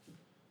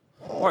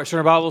All right, turn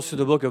our Bibles to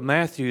the book of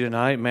Matthew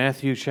tonight,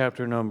 Matthew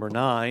chapter number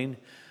 9.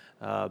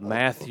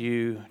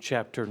 Matthew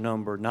chapter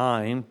number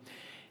 9.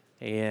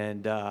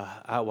 And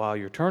while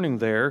you're turning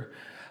there,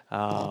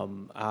 I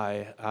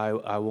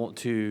want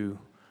to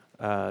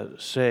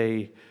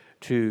say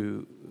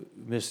to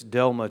Miss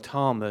Delma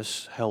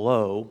Thomas,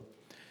 hello.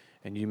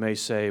 And you may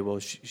say, well,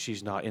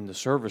 she's not in the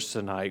service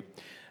tonight.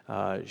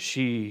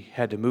 She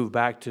had to move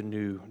back to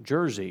New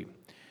Jersey.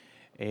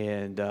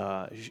 And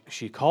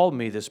she called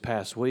me this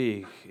past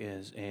week,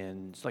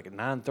 and it's like at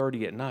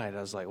 9:30 at night. I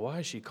was like,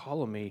 why is she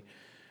calling me?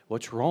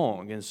 What's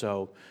wrong? And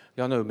so,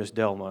 y'all know Miss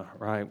Delma,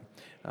 right?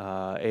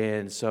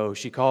 And so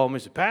she called me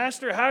and said,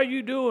 Pastor, how are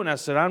you doing? I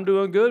said, I'm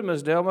doing good,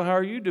 Miss Delma. How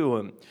are you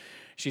doing?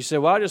 She said,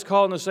 well, I just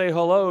called to say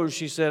hello.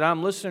 She said,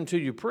 I'm listening to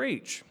you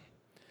preach.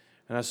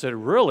 And I said,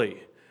 really?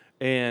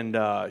 And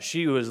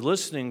she was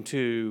listening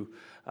to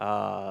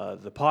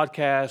the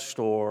podcast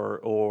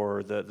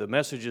or the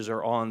messages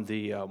are on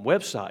the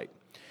website.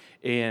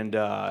 And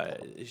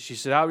she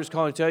said, I was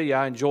calling to tell you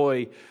I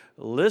enjoy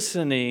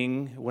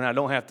listening when I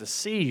don't have to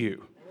see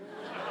you.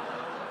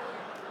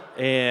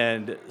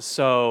 And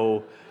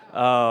so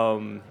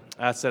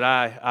I said,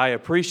 I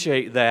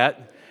appreciate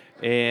that.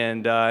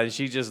 And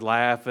she's just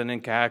laughing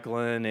and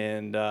cackling,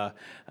 and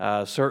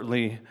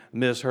certainly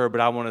miss her.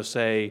 But I want to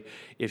say,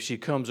 if she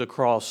comes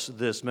across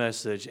this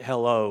message,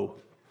 hello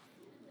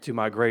to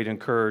my great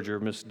encourager,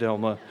 Miss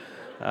Delma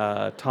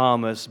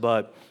Thomas.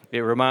 But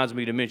it reminds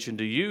me to mention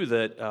to you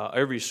that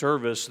every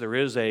service there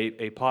is a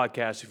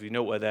podcast. If you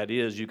know what that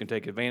is, you can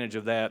take advantage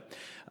of that.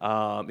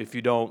 If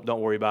you don't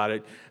worry about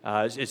it.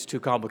 It's too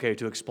complicated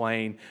to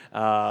explain.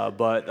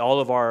 But all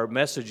of our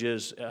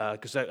messages,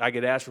 because I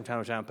get asked from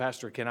time to time,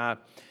 Pastor, can I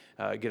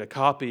get a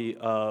copy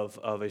of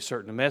a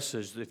certain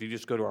message? If you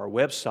just go to our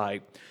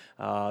website,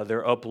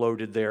 they're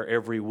uploaded there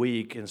every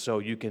week, and so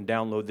you can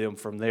download them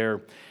from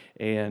there.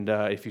 And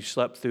if you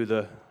slept through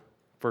the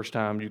first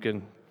time, you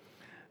can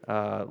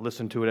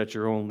listen to it at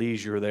your own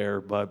leisure there.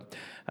 But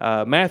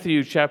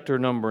Matthew chapter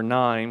number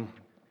 9,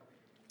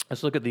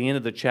 let's look at the end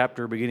of the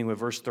chapter, beginning with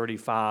verse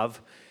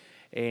 35.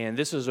 And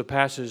this is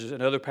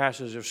another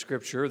passage of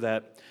Scripture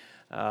that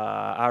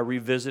I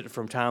revisit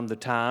from time to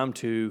time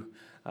to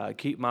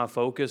keep my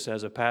focus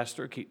as a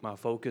pastor, keep my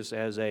focus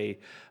as a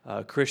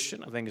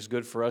Christian. I think it's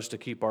good for us to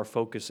keep our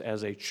focus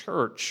as a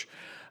church.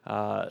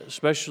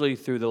 Especially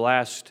through the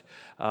last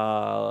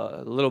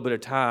little bit of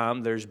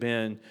time, there's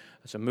been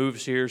some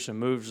moves here, some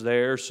moves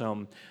there,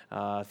 some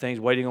things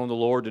waiting on the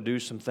Lord to do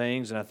some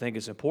things, and I think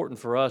it's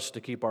important for us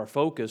to keep our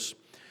focus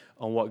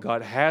on what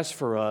God has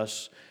for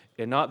us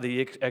and not the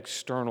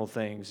external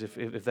things,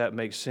 if that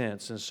makes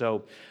sense. And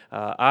so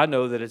I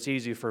know that it's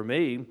easy for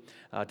me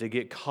to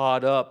get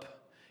caught up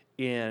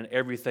in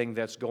everything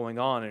that's going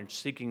on and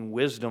seeking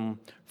wisdom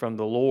from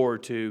the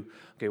Lord to,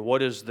 okay,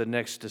 what is the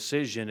next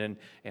decision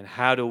and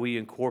how do we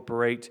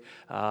incorporate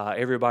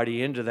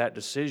everybody into that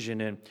decision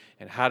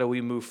and how do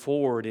we move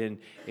forward and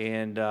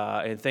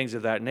things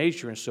of that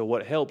nature. And so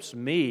what helps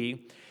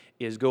me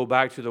is go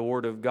back to the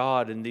Word of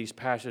God and these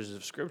passages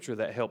of Scripture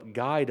that help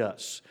guide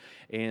us.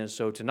 And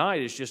so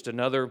tonight is just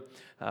another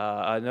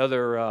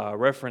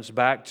reference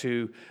back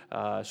to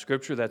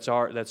Scripture that's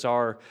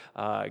our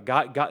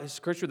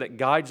Scripture that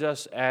guides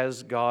us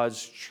as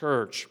God's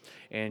church.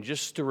 And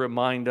just to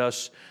remind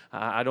us,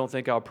 I don't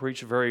think I'll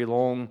preach very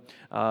long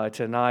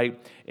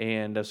tonight,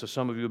 and so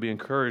some of you will be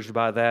encouraged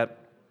by that.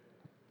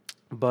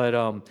 But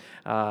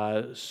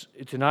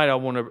tonight I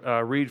want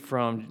to read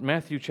from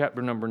Matthew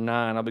chapter number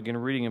 9. I'll begin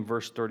reading in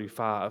verse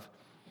 35.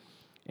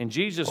 And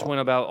Jesus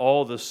went about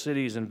all the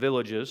cities and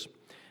villages,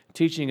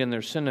 teaching in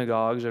their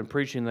synagogues and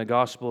preaching the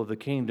gospel of the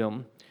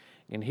kingdom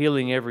and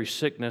healing every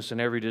sickness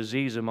and every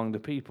disease among the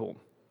people.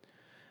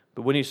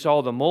 But when he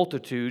saw the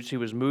multitudes, he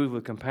was moved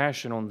with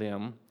compassion on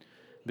them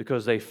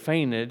because they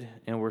fainted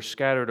and were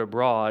scattered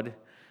abroad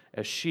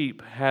as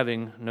sheep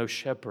having no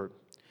shepherd.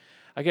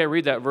 I can't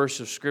read that verse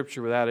of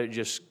Scripture without it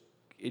just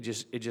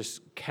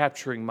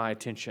capturing my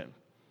attention.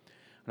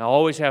 And I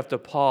always have to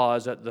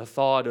pause at the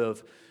thought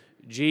of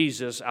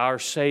Jesus, our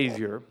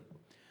Savior,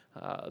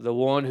 the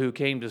one who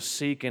came to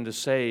seek and to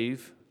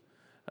save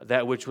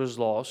that which was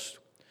lost.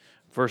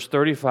 Verse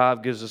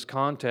 35 gives us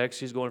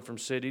context. He's going from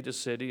city to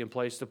city and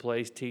place to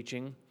place,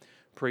 teaching,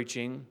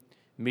 preaching,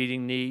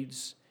 meeting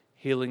needs,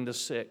 healing the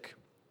sick.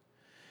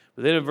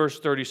 But then in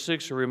verse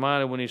 36, a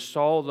reminder, when he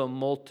saw the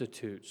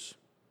multitudes,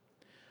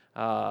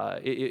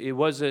 it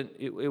wasn't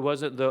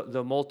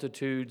the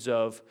multitudes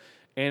of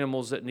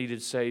animals that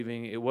needed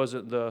saving. It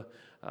wasn't the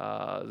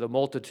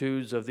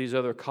multitudes of these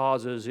other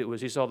causes.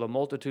 He saw the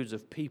multitudes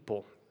of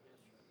people.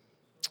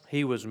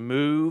 He was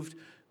moved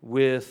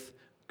with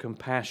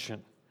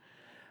compassion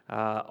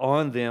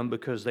on them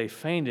because they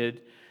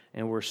fainted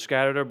and were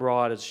scattered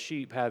abroad as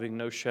sheep having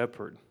no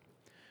shepherd.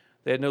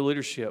 They had no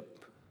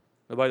leadership,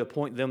 nobody to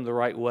point them the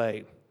right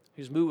way.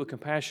 He was moved with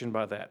compassion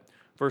by that.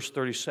 Verse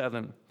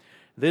 37,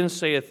 then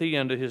saith he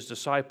unto his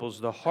disciples,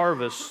 the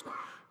harvest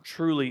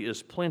truly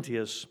is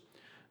plenteous,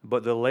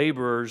 but the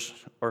laborers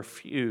are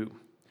few.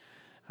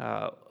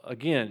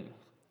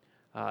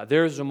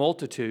 There's the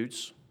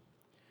multitudes,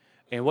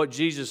 And what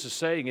Jesus is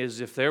saying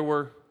is if there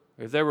were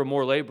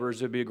more laborers,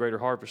 there'd be a greater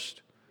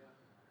harvest.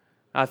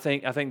 I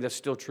think that's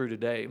still true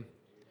today.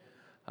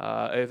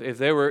 If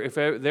there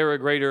were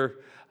greater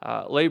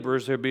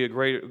laborers, there'd be a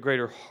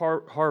greater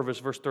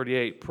harvest. Verse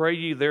 38, pray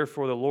ye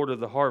therefore the Lord of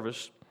the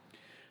harvest,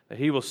 that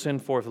he will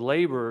send forth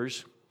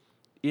laborers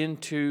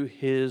into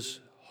his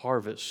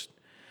harvest.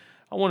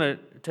 I want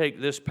to take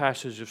this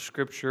passage of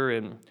Scripture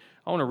and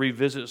I want to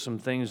revisit some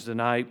things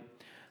tonight,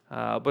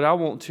 but I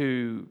want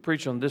to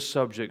preach on this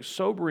subject,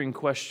 sobering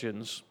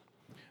questions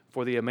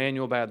for the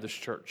Immanuel Baptist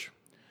Church.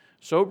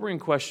 Sobering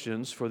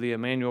questions for the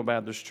Immanuel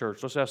Baptist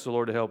Church. Let's ask the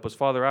Lord to help us.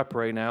 Father, I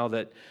pray now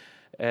that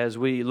as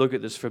we look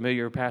at this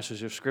familiar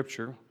passage of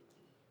Scripture,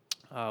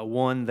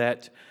 one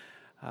that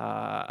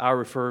I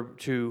refer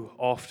to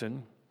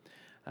often,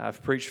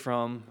 I've preached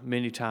from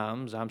many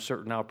times. I'm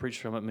certain I'll preach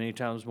from it many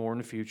times more in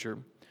the future.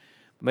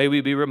 May we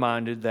be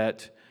reminded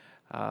that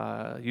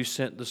you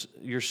sent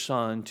your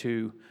Son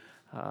to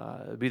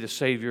be the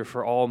Savior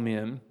for all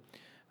men.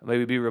 May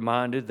we be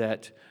reminded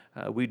that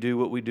we do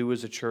what we do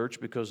as a church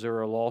because there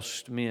are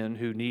lost men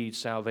who need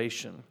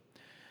salvation.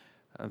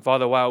 And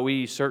Father, while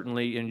we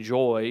certainly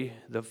enjoy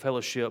the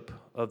fellowship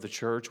of the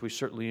church, we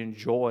certainly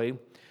enjoy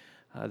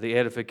the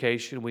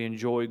edification, we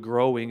enjoy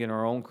growing in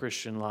our own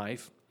Christian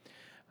life,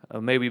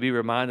 may we be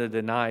reminded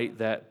tonight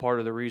that part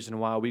of the reason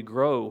why we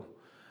grow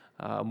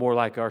more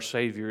like our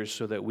Savior is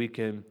so that we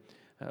can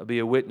be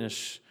a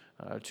witness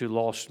to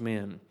lost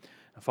men.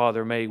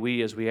 Father, may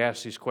we, as we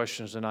ask these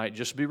questions tonight,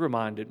 just be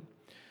reminded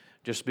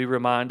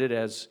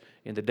as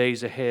in the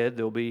days ahead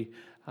there'll be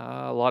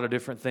a lot of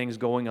different things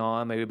going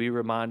on. May we be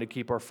reminded to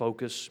keep our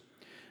focus.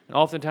 And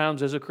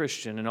oftentimes as a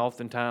Christian, and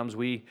oftentimes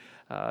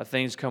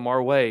things come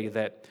our way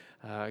that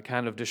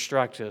kind of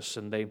distract us,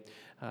 and they,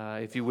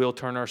 if you will,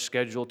 turn our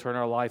schedule, turn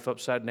our life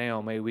upside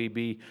down. May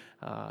we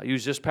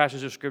use this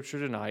passage of Scripture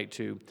tonight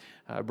to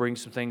bring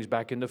some things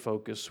back into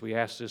focus. We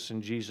ask this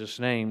in Jesus'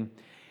 name.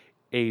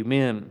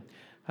 Amen.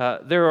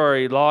 There are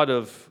a lot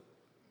of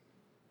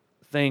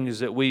things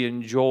that we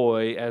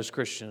enjoy as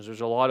Christians.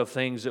 There's a lot of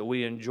things that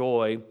we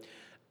enjoy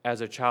as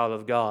a child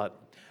of God.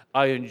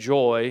 I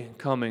enjoy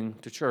coming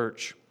to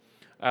church.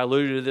 I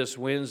alluded to this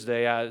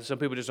Wednesday. Some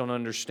people just don't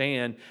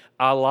understand.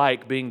 I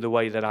like being the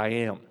way that I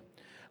am.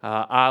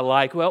 I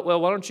like, well,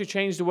 why don't you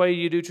change the way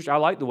you do church? I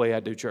like the way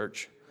I do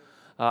church.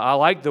 I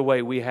like the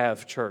way we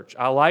have church.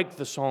 I like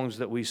the songs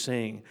that we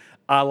sing.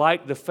 I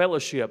like the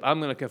fellowship. I'm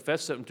going to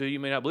confess something to you. You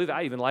may not believe it.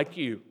 I even like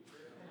you.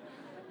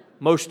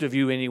 Most of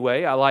you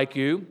anyway. I like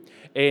you.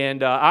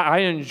 And I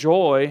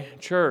enjoy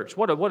church.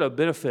 What a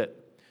benefit.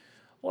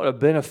 What a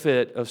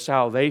benefit of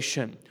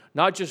salvation.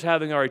 Not just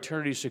having our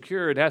eternity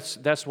secured,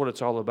 that's what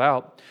it's all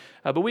about.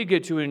 But we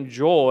get to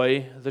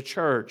enjoy the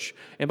church.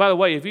 And by the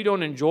way, if you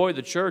don't enjoy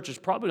the church, it's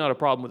probably not a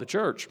problem with the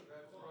church.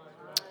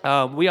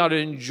 We ought to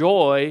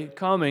enjoy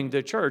coming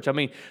to church. I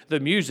mean, the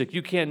music,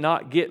 you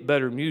cannot get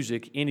better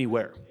music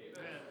anywhere.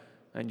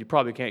 And you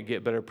probably can't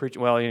get better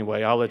preaching. Well,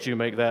 anyway, I'll let you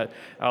make that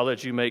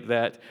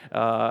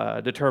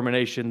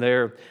determination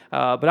there.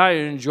 But I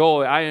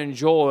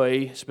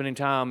enjoy spending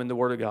time in the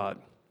Word of God.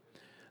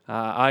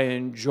 I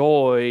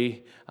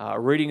enjoy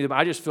reading them.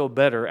 I just feel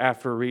better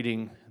after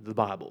reading the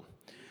Bible.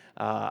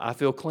 I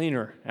feel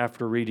cleaner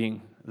after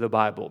reading the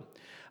Bible.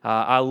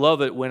 I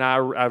love it when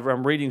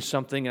I'm reading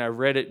something and I've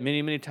read it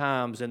many, many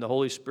times, and the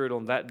Holy Spirit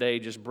on that day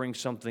just brings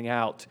something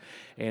out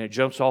and it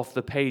jumps off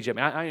the page. I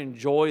mean, I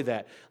enjoy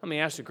that. Let me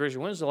ask the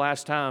Christian, when's the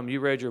last time you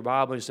read your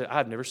Bible and you said,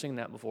 I've never seen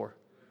that before?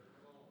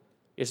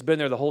 It's been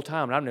there the whole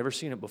time and I've never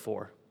seen it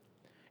before.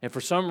 And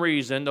for some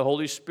reason, the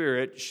Holy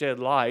Spirit shed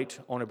light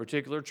on a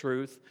particular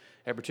truth,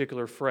 a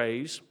particular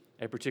phrase,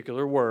 a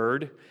particular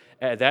word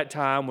at that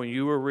time when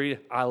you were reading.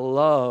 I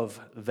love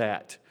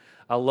that.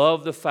 I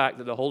love the fact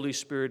that the Holy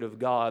Spirit of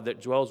God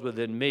that dwells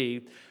within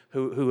me,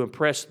 who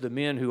impressed the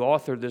men who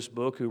authored this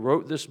book, who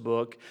wrote this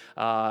book,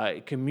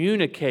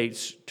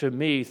 communicates to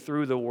me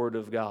through the Word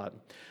of God.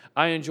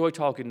 I enjoy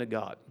talking to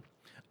God.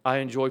 I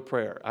enjoy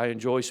prayer. I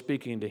enjoy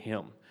speaking to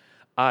Him.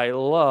 I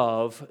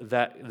love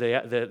that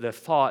the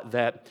thought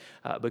that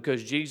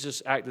because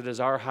Jesus acted as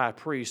our high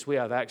priest, we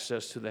have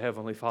access to the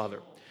Heavenly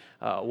Father.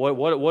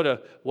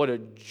 What a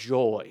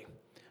joy!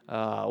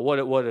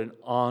 What an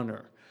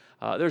honor!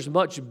 There's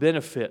much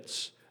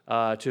benefits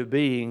to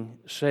being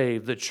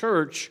saved. The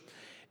church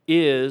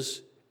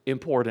is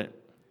important.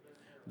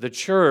 The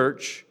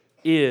church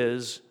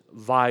is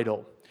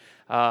vital.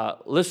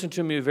 Listen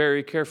to me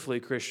very carefully,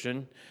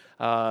 Christian.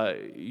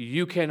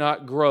 You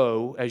cannot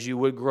grow as you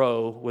would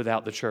grow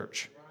without the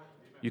church.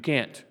 You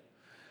can't.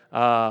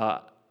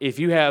 If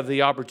you have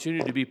the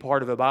opportunity to be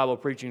part of a Bible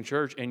preaching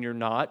church and you're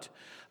not,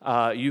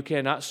 you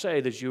cannot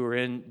say that you are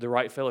in the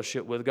right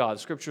fellowship with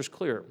God. Scripture's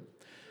clear.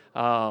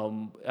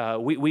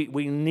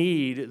 We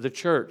need the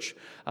church.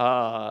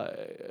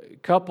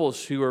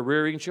 Couples who are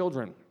rearing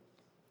children,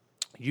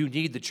 you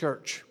need the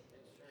church.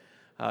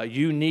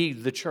 You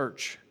need the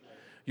church.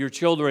 Your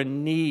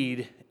children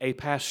need a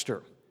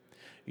pastor.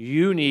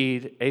 You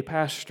need a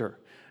pastor.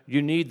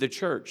 you need the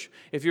church.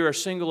 If you're a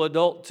single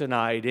adult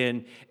tonight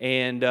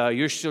and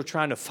you're still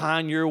trying to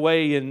find your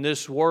way in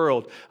this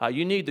world,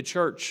 you need the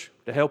church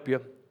to help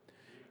you.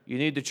 You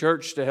need the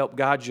church to help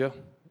guide you.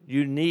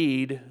 You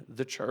need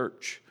the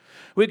church.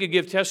 We could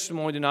give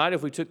testimony tonight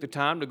if we took the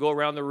time to go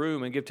around the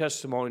room and give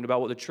testimony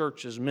about what the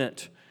church has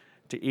meant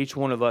to each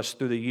one of us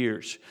through the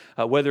years.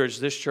 Whether it's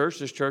this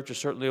church is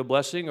certainly a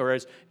blessing, or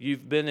as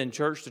you've been in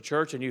church to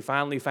church and you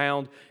finally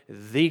found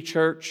the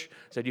church,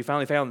 that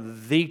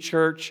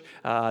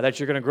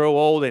you're going to grow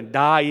old and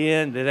die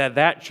in,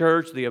 that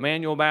church, the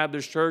Immanuel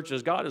Baptist Church,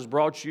 as God has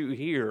brought you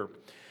here.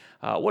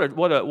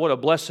 What a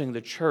blessing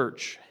the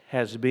church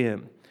has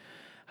been.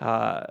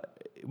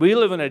 We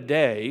live in a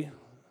day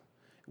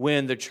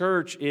when the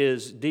church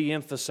is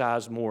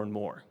de-emphasized more and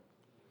more.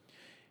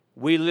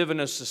 We live in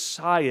a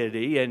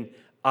society, and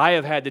I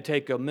have had to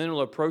take a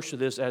mental approach to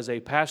this as a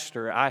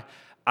pastor. I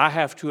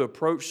have to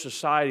approach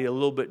society a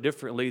little bit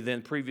differently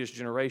than previous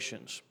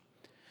generations.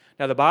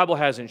 Now, the Bible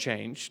hasn't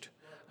changed.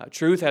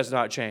 Truth has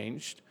not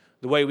changed.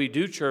 The way we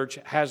do church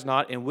has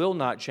not and will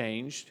not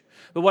change.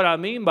 But what I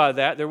mean by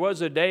that, there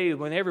was a day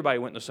when everybody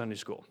went to Sunday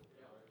school.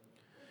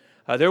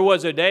 There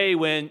was a day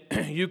when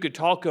you could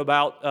talk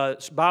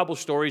about Bible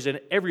stories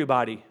and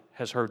everybody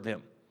has heard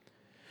them.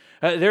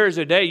 There is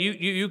a day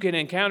you can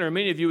encounter,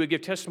 many of you would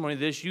give testimony to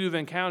this, you've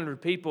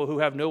encountered people who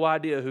have no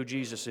idea who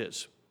Jesus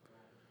is.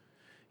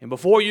 And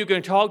before you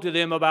can talk to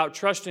them about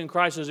trusting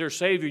Christ as their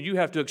Savior, you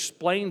have to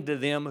explain to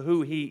them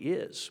who He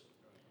is.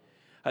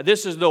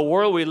 This is the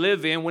world we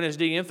live in when it's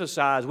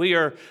de-emphasized. We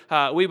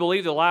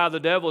believe the lie of the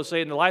devil is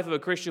saying in the life of a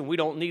Christian, we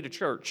don't need a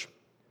church.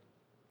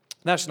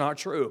 That's not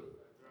true.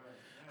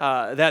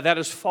 That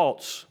is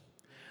false.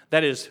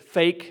 That is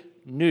fake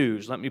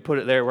news. Let me put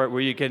it there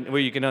where you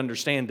can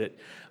understand it.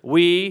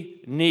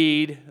 We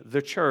need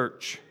the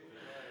church.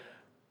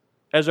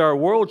 As our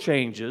world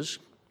changes,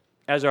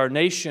 as our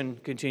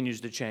nation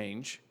continues to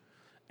change,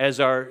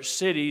 as our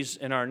cities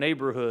and our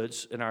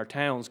neighborhoods and our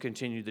towns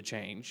continue to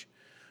change,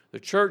 the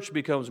church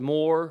becomes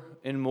more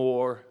and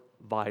more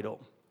vital.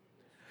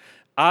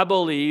 I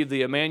believe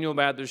the Immanuel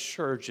Baptist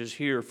Church is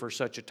here for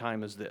such a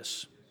time as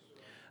this.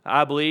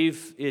 I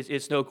believe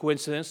it's no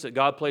coincidence that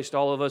God placed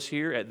all of us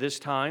here at this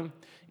time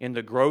in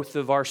the growth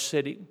of our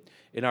city,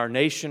 in our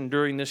nation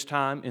during this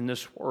time, in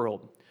this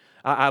world.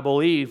 I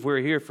believe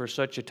we're here for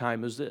such a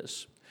time as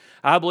this.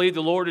 I believe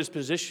the Lord is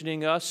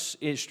positioning us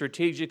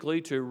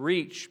strategically to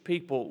reach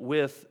people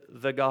with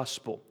the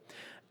gospel.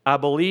 I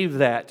believe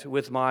that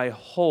with my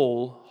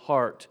whole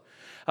heart.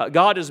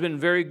 God has been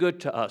very good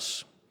to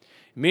us.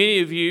 Many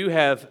of you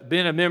have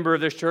been a member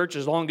of this church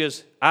as long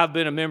as I've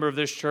been a member of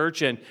this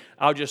church, and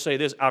I'll just say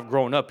this, I've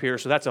grown up here,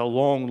 so that's a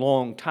long,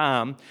 long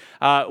time.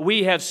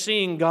 We have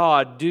seen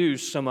God do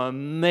some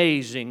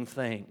amazing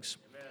things.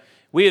 Amen.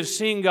 We have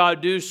seen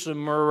God do some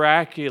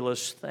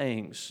miraculous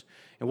things.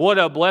 And what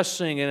a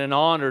blessing and an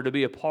honor to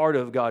be a part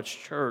of God's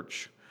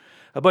church.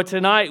 But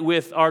tonight,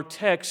 with our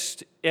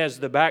text as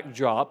the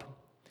backdrop,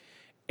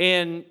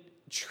 and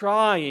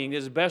trying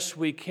as best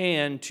we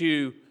can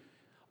to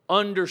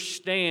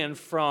understand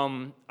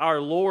from our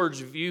Lord's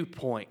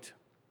viewpoint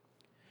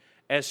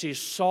as He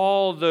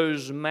saw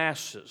those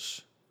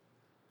masses,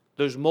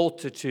 those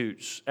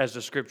multitudes, as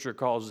the Scripture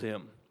calls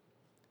them.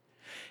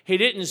 He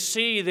didn't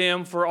see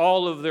them for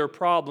all of their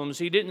problems.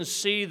 He didn't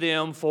see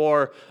them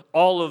for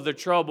all of the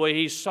trouble.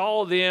 He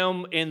saw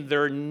them in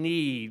their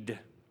need.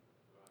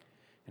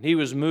 And He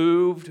was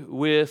moved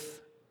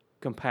with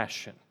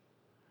compassion.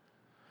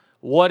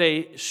 What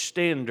a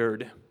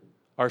standard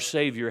our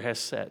Savior has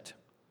set.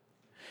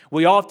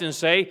 We often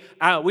say,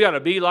 we ought to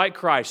be like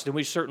Christ, and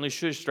we certainly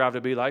should strive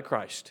to be like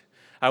Christ.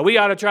 We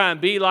ought to try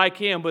and be like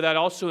Him, but that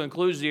also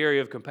includes the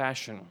area of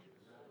compassion.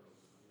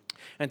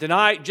 And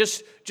tonight,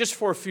 just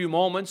for a few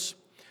moments,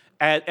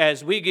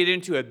 as we get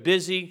into a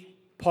busy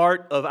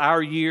part of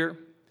our year,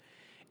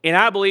 and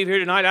I believe here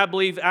tonight, I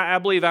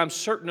believe I'm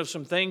certain of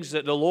some things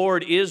that the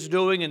Lord is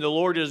doing and the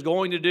Lord is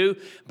going to do,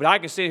 but I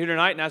can stand here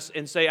tonight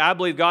and say, I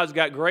believe God's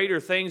got greater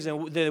things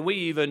than we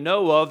even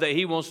know of that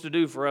He wants to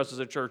do for us as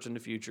a church in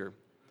the future.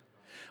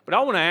 But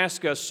I want to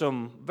ask us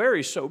some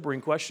very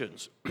sobering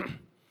questions.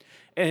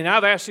 And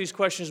I've asked these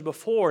questions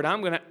before, and I'm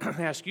going to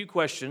ask you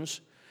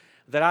questions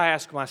that I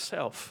ask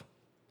myself.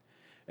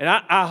 And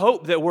I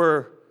hope that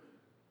we're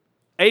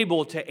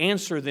able to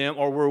answer them,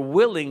 or we're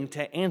willing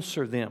to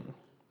answer them.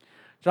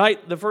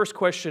 Tonight, the first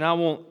question I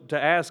want to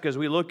ask as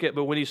we look at,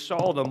 but when He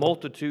saw the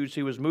multitudes,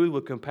 He was moved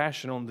with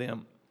compassion on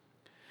them.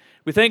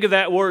 We think of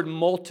that word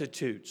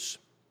multitudes.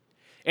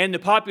 And the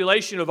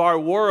population of our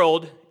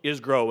world is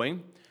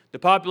growing. The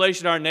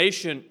population of our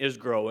nation is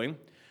growing.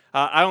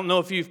 I don't know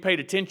if you've paid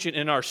attention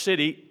in our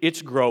city.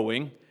 It's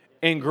growing,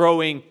 and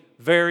growing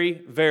very,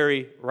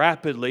 very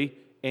rapidly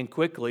and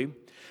quickly.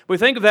 We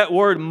think of that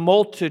word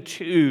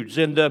multitudes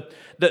and the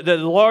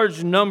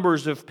large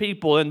numbers of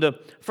people. And the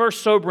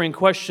first sobering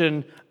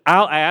question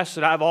I'll ask,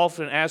 that I've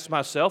often asked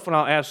myself, and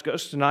I'll ask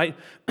us tonight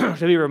to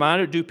be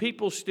reminded, do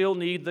people still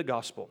need the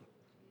gospel?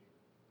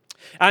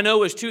 I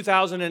know it's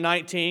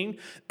 2019.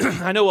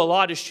 I know a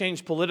lot has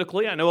changed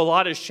politically. I know a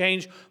lot has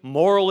changed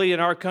morally in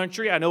our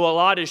country. I know a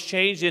lot has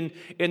changed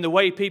in the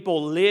way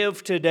people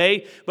live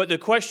today. But the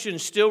question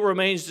still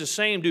remains the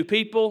same. Do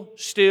people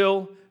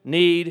still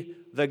need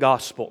the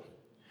gospel?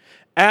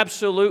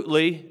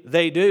 Absolutely,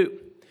 they do.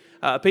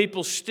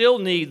 People still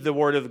need the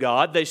Word of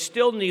God. They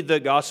still need the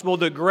gospel.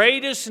 The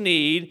greatest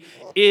need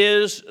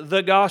is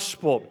the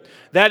gospel.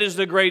 That is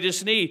the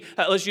greatest need.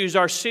 Let's use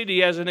our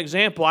city as an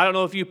example. I don't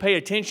know if you pay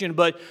attention,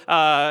 but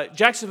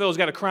Jacksonville's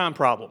got a crime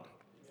problem.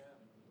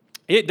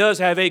 It does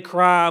have a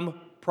crime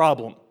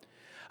problem.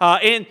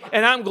 And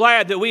I'm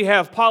glad that we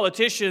have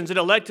politicians and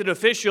elected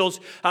officials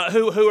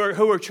who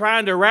are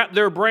trying to wrap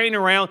their brain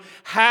around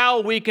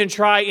how we can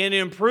try and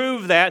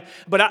improve that.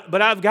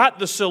 But I've got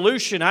the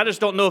solution. I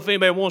just don't know if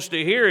anybody wants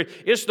to hear it.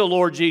 It's the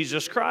Lord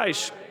Jesus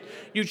Christ.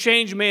 You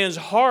change man's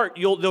heart,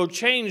 they'll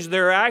change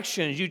their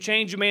actions. You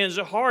change man's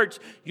hearts,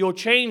 you'll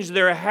change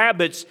their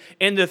habits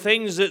and the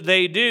things that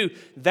they do.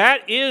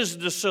 That is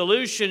the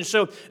solution.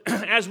 So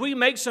as we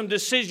make some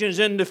decisions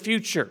in the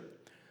future,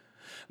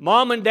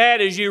 Mom and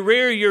Dad, as you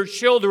rear your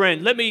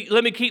children, let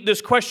me keep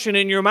this question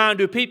in your mind.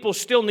 Do people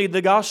still need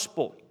the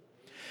gospel?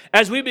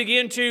 As we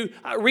begin to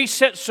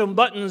reset some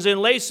buttons and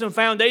lay some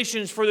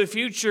foundations for the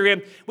future,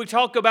 and we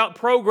talk about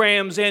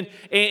programs and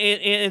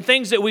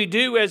things that we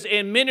do as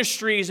in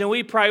ministries, and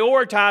we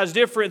prioritize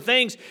different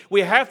things,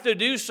 we have to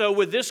do so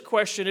with this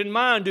question in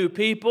mind. Do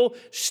people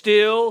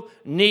still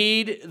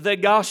need the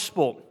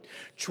gospel?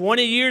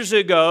 20 years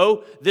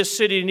ago, this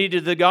city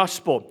needed the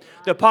gospel.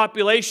 The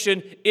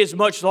population is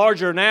much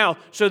larger now,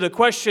 so the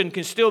question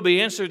can still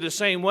be answered the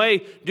same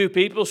way. Do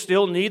people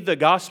still need the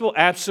gospel?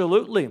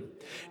 Absolutely.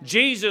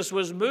 Jesus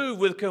was moved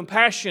with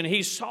compassion.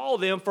 He saw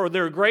them for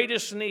their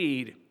greatest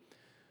need,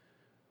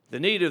 the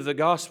need of the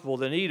gospel,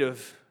 the need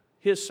of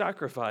His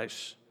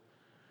sacrifice.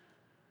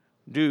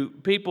 Do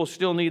people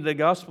still need the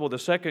gospel? The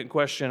second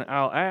question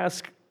I'll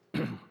ask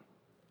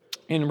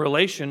in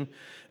relation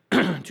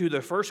to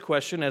the first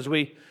question, as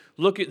we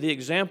look at the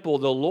example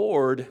of the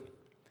Lord,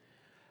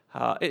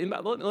 let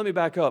me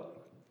back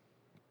up.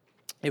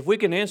 If we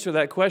can answer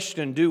that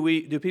question,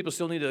 do people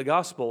still need the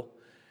gospel?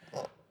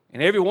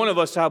 And every one of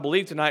us, I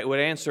believe tonight, would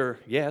answer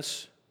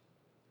yes.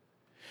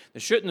 Then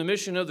shouldn't the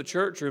mission of the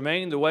church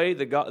remain the way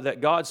that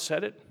God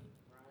said it?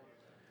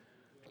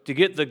 To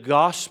get the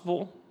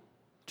gospel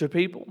to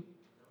people?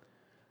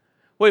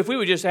 Well, if we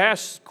would just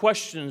ask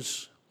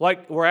questions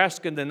like we're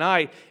asking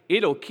tonight,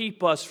 it'll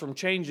keep us from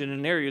changing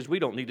in areas we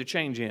don't need to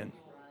change in.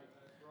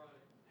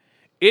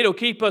 It'll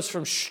keep us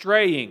from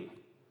straying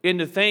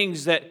into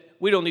things that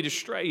we don't need to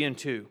stray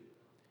into,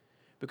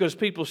 because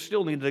people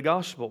still need the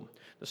gospel.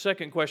 The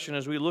second question,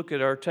 as we look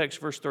at our text,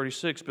 verse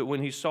 36, but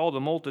when He saw the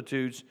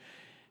multitudes,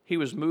 He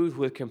was moved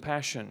with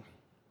compassion.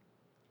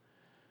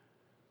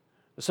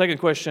 The second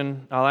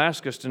question I'll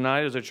ask us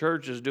tonight as a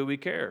church is, do we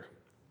care?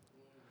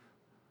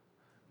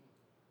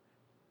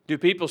 Do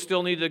people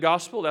still need the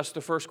gospel? That's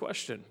the first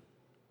question.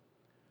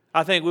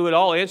 I think we would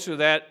all answer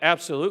that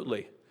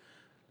absolutely.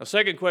 The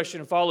second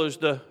question follows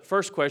the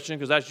first question,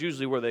 because that's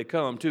usually where they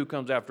come. Two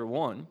comes after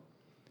one.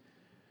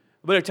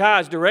 But it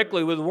ties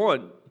directly with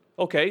one.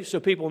 Okay, so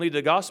people need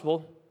the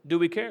gospel. Do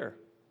we care?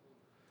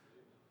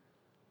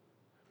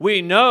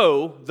 We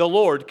know the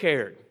Lord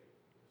cared.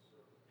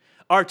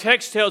 Our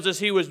text tells us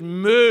He was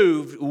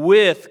moved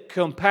with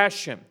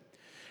compassion.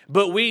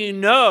 But we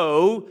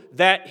know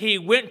that He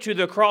went to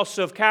the cross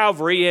of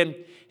Calvary and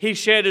He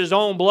shed His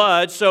own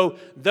blood so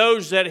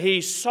those that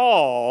He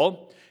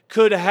saw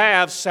could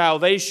have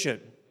salvation.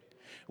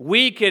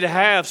 We could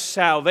have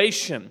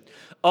salvation.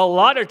 A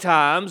lot of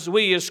times,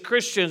 we as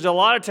Christians, a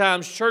lot of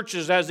times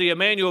churches, as the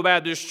Immanuel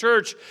Baptist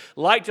Church,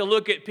 like to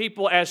look at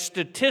people as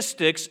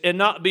statistics and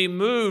not be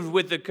moved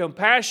with the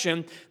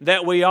compassion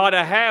that we ought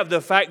to have, the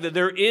fact that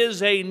there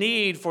is a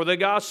need for the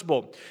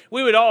gospel.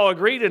 We would all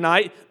agree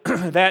tonight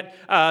that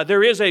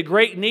there is a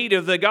great need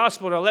of the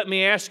gospel. Now let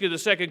me ask you the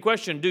second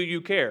question. Do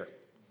you care?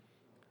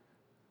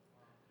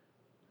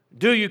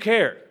 Do you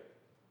care?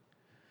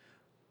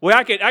 Well,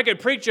 I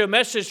could preach a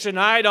message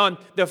tonight on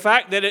the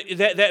fact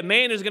that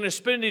man is going to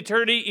spend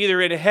eternity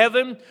either in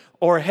heaven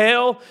or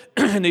hell,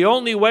 and the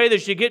only way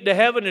that you get to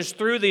heaven is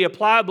through the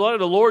applied blood of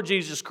the Lord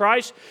Jesus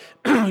Christ.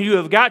 You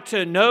have got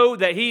to know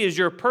that He is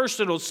your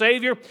personal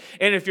Savior,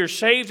 and if you're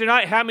saved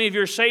tonight, how many of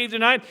you are saved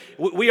tonight?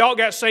 We all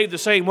got saved the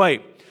same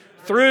way,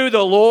 through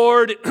the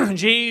Lord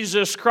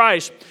Jesus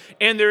Christ.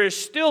 And there is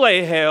still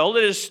a hell,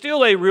 it is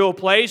still a real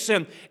place,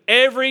 and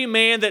every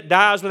man that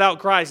dies without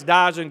Christ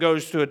dies and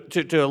goes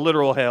to a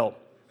literal hell.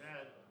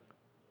 Amen.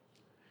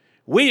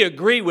 We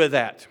agree with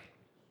that.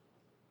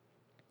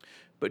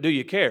 But do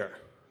you care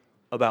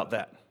about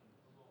that?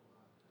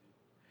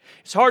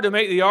 It's hard to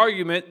make the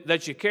argument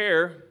that you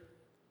care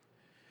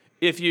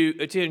if you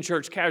attend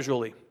church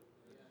casually.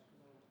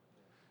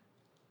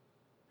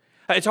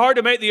 It's hard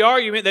to make the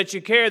argument that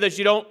you care but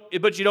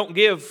you don't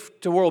give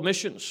to world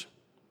missions.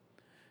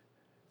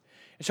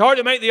 It's hard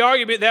to make the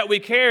argument that we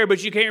care,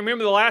 but you can't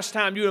remember the last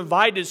time you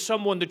invited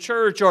someone to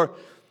church, or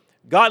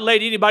God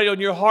laid anybody on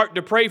your heart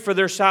to pray for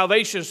their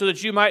salvation so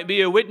that you might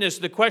be a witness.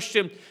 The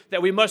question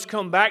that we must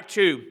come back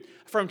to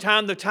from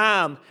time to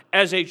time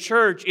as a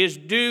church is,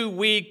 do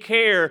we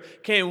care?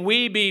 Can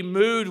we be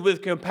moved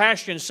with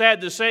compassion?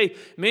 Sad to say,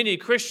 many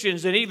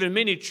Christians and even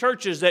many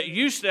churches that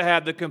used to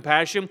have the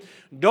compassion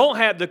don't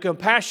have the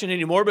compassion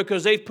anymore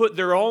because they've put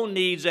their own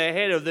needs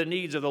ahead of the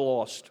needs of the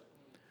lost.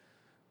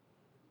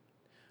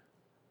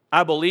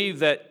 I believe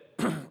that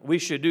we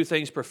should do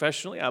things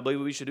professionally. I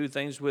believe we should do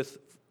things with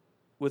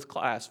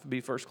class,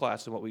 be first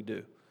class in what we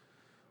do.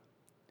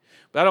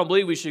 But I don't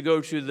believe we should go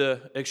to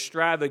the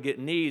extravagant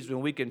needs when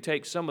we can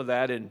take some of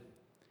that and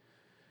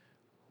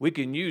we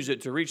can use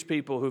it to reach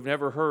people who've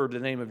never heard the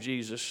name of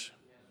Jesus.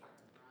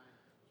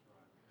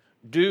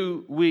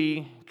 Do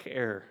we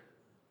care?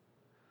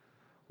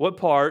 What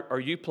part are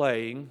you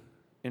playing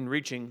in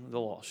reaching the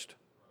lost?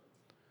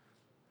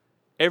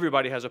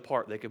 Everybody has a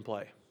part they can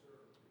play.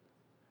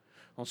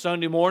 On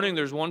Sunday morning,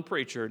 there's one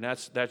preacher, and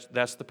that's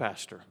the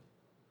pastor.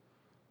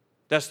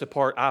 That's the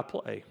part I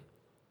play.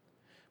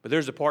 But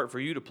there's a part for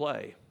you to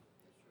play.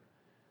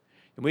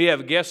 And we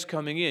have guests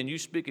coming in. You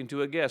speaking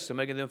to a guest and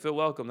making them feel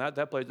welcome.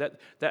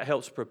 That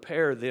helps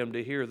prepare them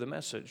to hear the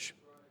message.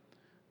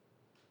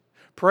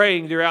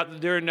 Praying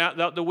throughout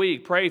the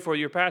week. Pray for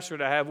your pastor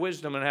to have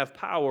wisdom and have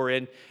power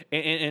and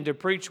to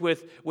preach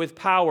with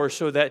power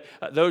so that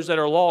those that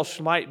are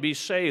lost might be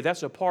saved.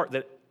 That's a part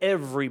that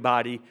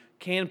everybody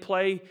can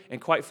play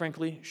and, quite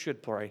frankly,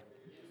 should play.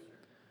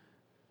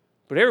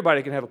 But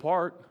everybody can have a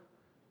part.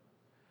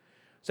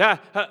 So,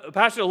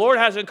 Pastor, the Lord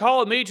hasn't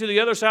called me to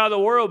the other side of the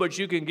world, but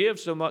you can give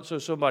so much so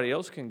somebody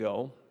else can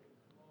go.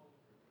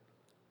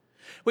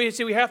 We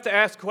have to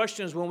ask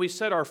questions when we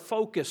set our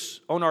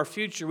focus on our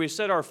future. We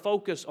set our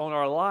focus on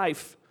our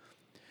life.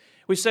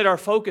 We set our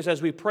focus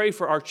as we pray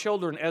for our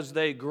children as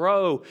they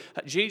grow.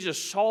 Jesus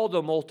saw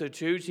the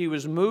multitudes. He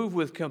was moved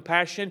with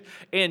compassion.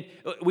 And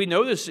we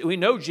know this. We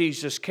know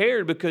Jesus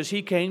cared because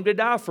He came to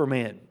die for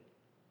men.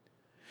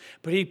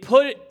 But He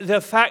put the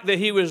fact that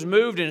He was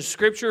moved in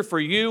Scripture for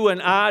you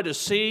and I to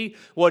see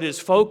what His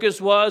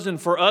focus was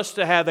and for us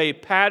to have a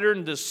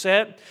pattern to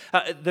set.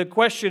 The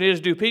question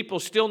is, do people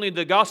still need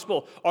the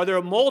gospel? Are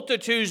there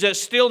multitudes that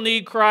still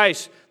need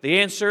Christ? The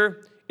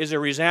answer is a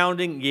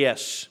resounding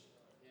yes.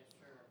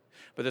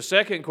 But the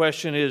second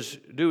question is,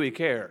 do we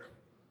care?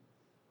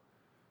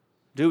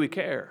 Do we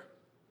care?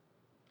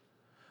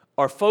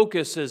 Our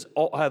focus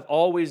have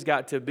always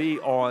got to be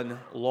on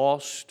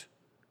lost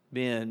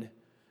men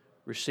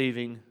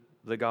receiving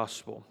the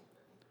gospel.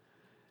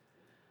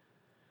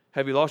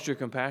 Have you lost your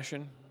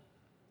compassion?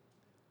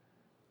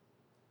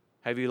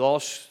 Have you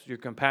lost your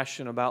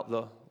compassion about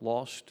the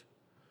lost?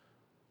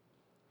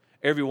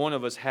 Every one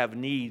of us have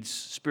needs,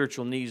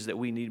 spiritual needs that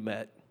we need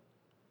met.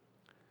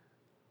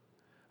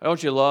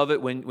 Don't you love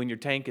it when your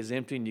tank is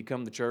empty and you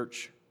come to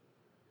church?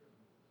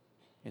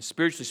 And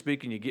spiritually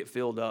speaking, you get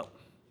filled up.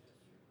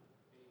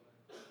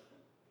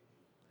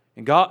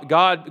 And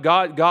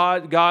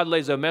God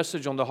lays a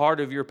message on the heart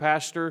of your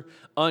pastor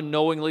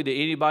unknowingly to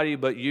anybody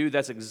but you.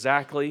 That's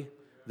exactly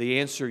the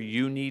answer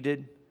you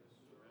needed.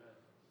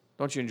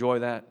 Don't you enjoy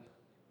that?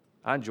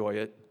 I enjoy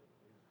it.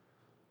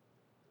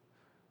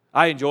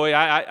 I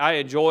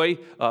enjoy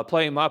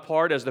playing my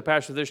part as the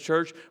pastor of this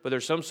church, but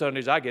there's some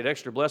Sundays I get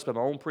extra blessed by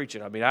my own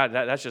preaching. I mean,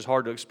 that's just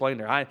hard to explain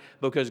there.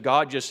 Because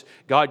God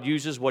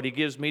uses what He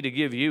gives me to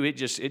give you. It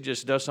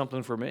just does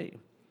something for me.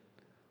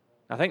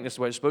 I think that's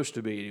the way it's supposed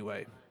to be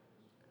anyway.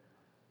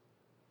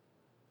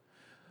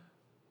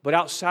 But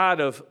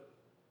outside of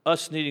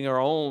us needing our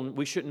own,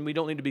 we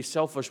don't need to be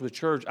selfish with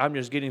church. I'm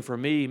just getting for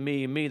me.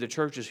 The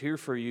church is here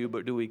for you,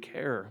 but do we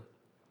care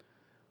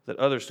that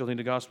others still need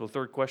the gospel?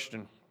 Third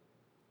question.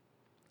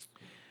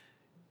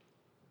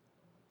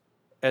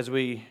 As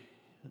we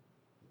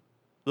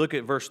look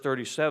at verse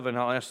 37,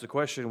 I'll ask the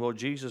question, will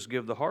Jesus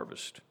give the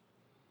harvest?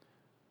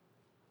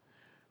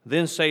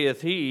 Then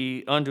saith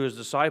He unto His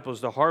disciples,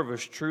 the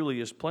harvest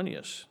truly is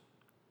plenteous.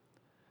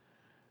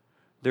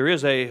 There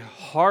is a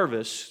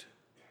harvest,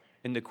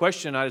 and the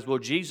question is, will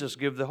Jesus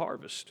give the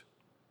harvest?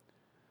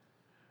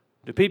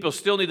 Do people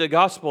still need the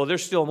gospel?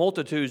 There's still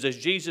multitudes. As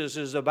Jesus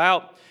is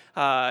about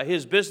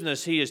His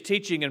business, He is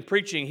teaching and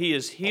preaching. He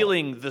is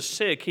healing the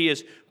sick. He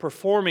is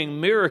performing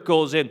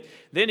miracles. And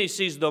then He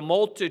sees the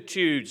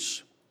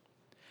multitudes.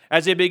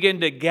 As they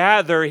begin to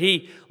gather,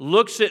 He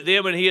looks at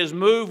them and He is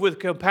moved with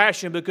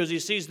compassion because He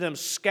sees them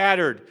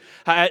scattered.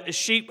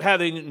 Sheep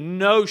having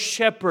no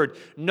shepherd,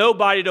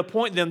 nobody to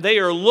point them. They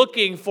are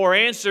looking for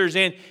answers,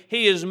 and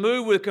He is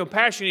moved with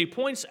compassion. He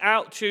points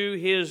out to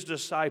His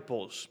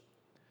disciples,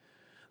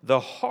 the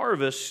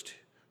harvest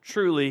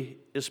truly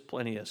is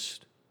plenteous.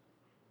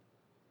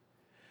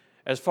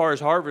 As far as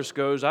harvest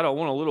goes, I don't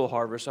want a little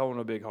harvest, I want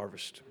a big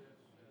harvest.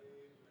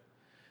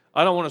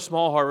 I don't want a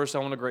small harvest, I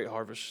want a great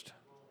harvest.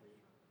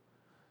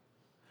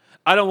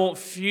 I don't want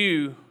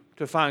few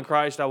to find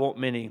Christ, I want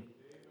many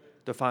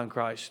to find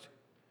Christ.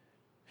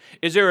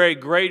 Is there a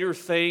greater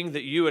thing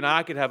that you and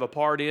I could have a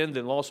part in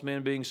than lost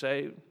men being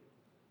saved?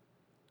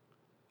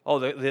 Oh,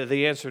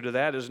 the answer to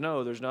that is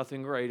no, there's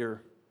nothing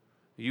greater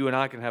you and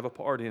I can have a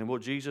part in. Will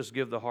Jesus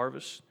give the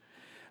harvest?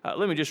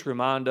 Let me just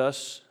remind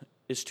us,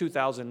 it's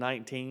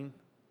 2019.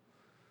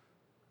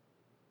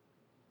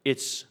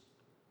 It's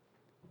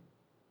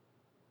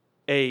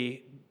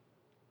a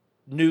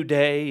new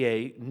day,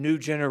 a new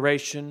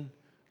generation.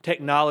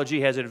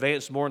 Technology has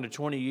advanced more in the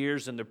 20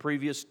 years than the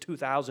previous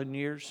 2,000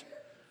 years.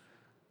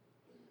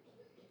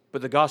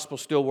 But the gospel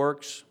still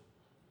works.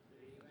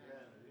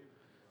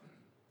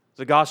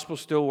 The gospel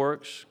still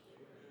works.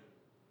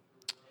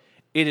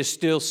 It is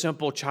still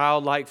simple,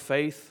 childlike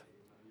faith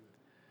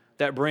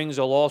that brings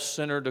a lost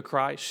sinner to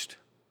Christ.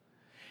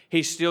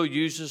 He still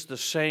uses the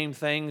same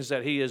things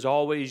that He has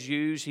always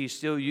used. He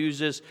still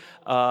uses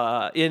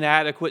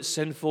inadequate,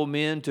 sinful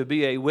men to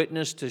be a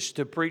witness,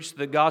 to preach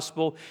the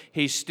gospel.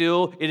 It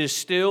is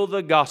still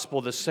the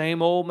gospel, the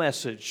same old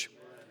message.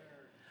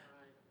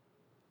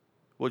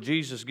 Will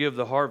Jesus give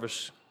the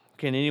harvest?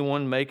 Can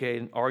anyone make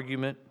an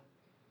argument,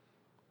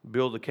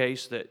 build a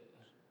case that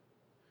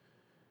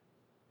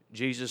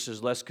Jesus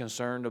is less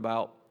concerned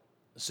about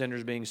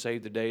sinners being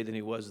saved today than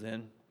He was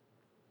then?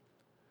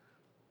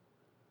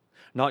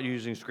 Not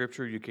using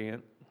Scripture, you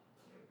can't.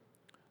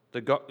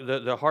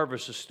 The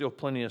harvest is still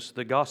plenteous.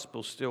 The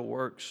gospel still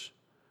works.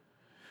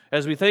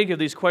 As we think of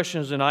these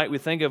questions tonight, we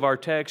think of our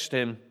text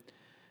and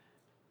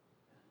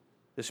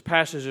this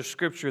passage of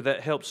Scripture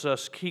that helps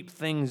us keep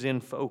things in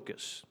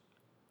focus.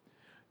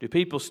 Do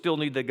people still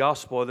need the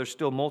gospel? Are there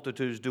still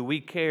multitudes? Do we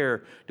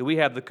care? Do we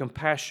have the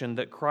compassion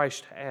that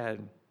Christ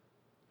had?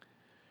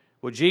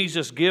 Will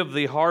Jesus give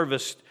the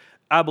harvest?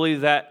 I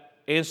believe that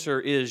answer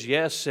is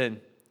yes.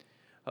 And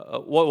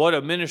what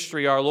a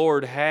ministry our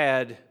Lord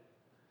had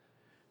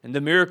and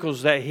the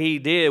miracles that He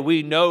did.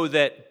 We know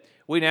that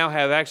we now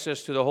have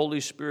access to the Holy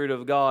Spirit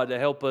of God to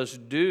help us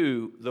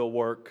do the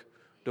work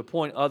to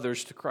point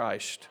others to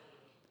Christ.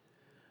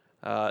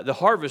 The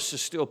harvest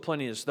is still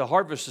plenteous. The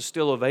harvest is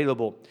still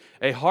available.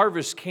 A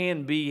harvest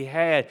can be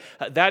had.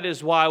 That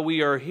is why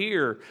we are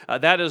here.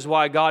 That is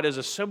why God has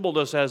assembled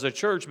us as a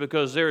church,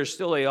 because there is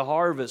still a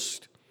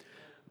harvest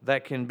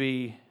that can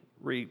be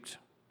reaped.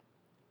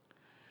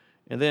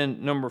 And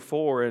then number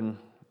 4, and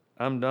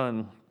I'm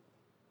done.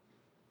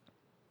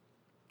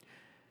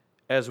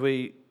 As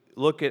we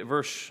look at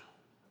verse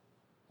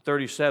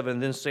 37,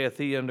 then saith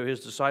He unto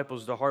His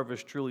disciples, the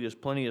harvest truly is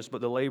plenteous,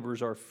 but the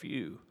laborers are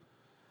few.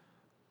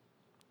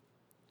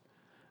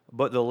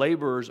 But the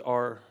laborers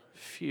are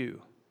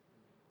few.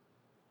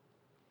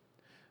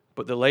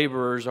 But the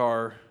laborers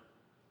are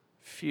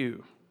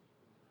few.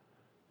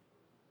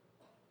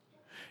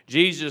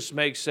 Jesus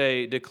makes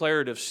a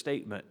declarative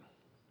statement.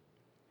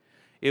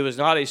 It was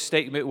not a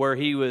statement where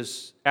He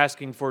was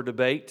asking for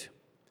debate,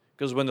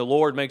 because when the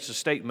Lord makes a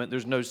statement,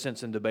 there's no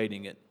sense in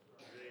debating it.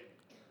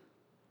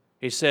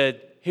 He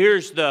said,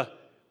 here's the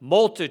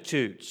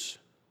multitudes.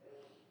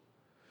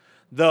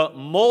 The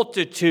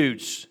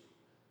multitudes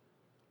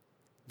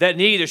that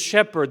need a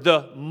shepherd.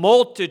 The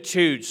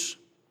multitudes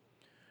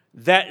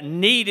that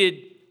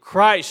needed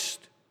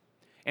Christ.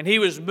 And He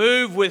was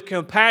moved with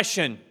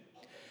compassion.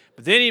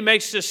 But then He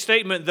makes this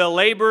statement, the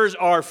laborers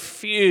are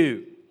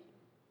few.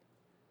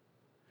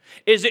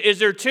 Is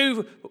there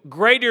two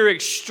greater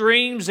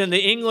extremes in the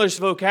English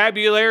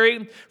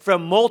vocabulary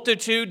from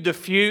multitude to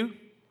few?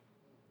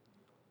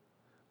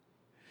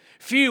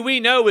 Few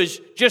we know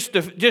is just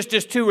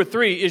 2 or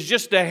 3, is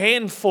just a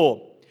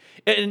handful.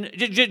 And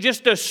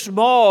just a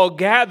small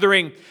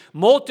gathering.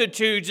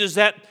 Multitudes is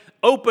that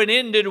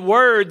open-ended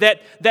word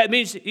that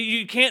means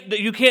you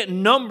can't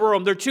number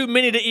them. There are too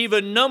many to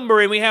even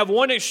number. And we have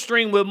one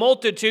extreme with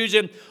multitudes,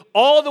 and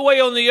all the way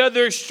on the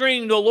other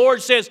extreme, the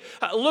Lord says,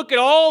 look at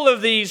all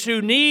of these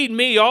who need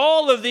me,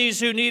 all of these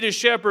who need a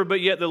shepherd, but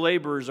yet the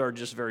laborers are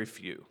just very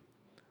few.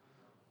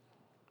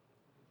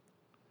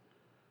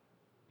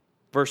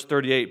 Verse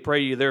 38,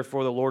 pray ye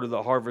therefore the Lord of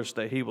the harvest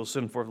that He will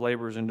send forth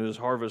laborers into His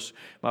harvest.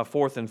 My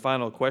fourth and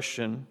final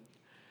question,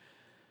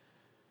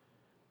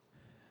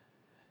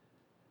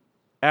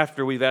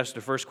 after we've asked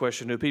the first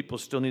question, do people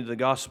still need the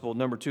gospel?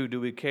 Number 2, do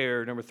we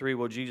care? Number 3,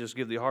 will Jesus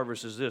give the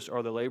harvest? Is this,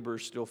 are the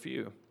laborers still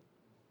few?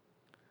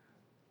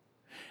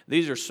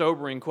 These are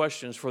sobering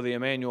questions for the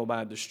Immanuel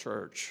Baptist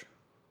Church.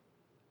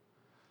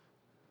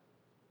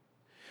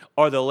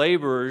 Are the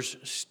laborers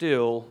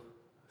still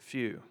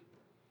few?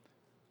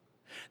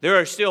 There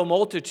are still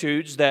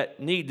multitudes that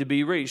need to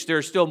be reached. There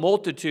are still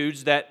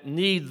multitudes that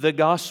need the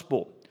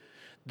gospel.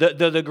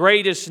 The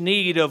greatest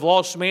need of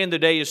lost man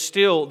today is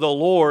still the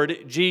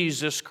Lord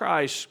Jesus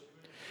Christ.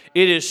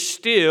 It is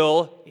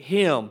still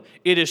Him.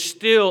 It is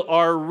still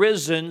our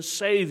risen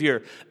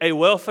Savior. A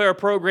welfare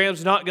program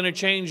is not going to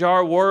change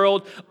our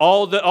world.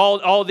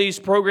 All these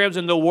programs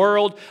in the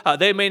world,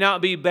 they may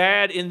not be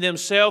bad in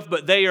themselves,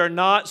 but they are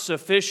not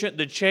sufficient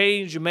to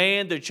change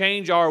man, to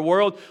change our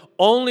world.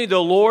 Only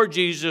the Lord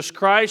Jesus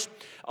Christ,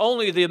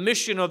 only the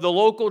mission of the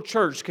local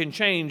church can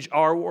change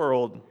our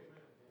world.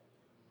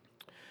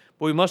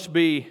 But we must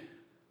be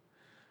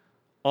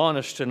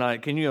honest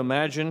tonight. Can you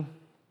imagine?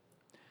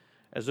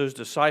 As those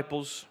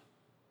disciples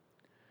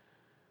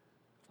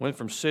went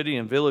from city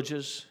and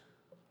villages,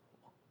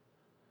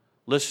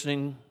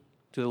 listening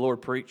to the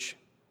Lord preach.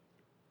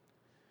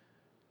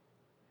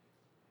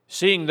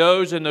 Seeing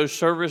those in those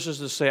services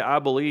that say, I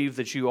believe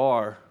that you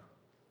are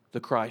the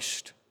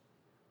Christ.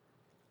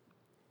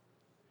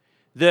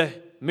 The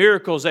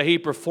miracles that He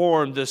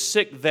performed, the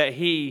sick that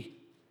He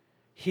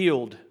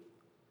healed.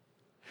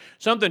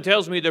 Something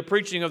tells me the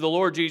preaching of the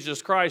Lord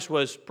Jesus Christ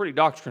was pretty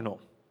doctrinal.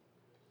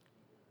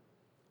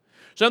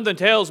 Something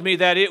tells me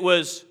that it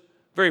was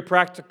very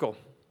practical.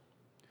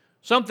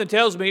 Something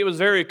tells me it was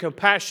very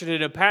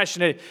compassionate and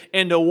passionate.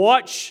 And to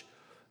watch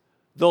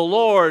the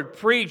Lord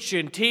preach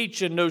and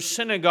teach in those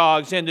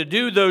synagogues and to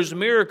do those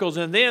miracles,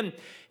 and then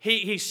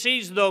he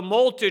sees the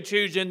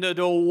multitudes, and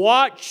to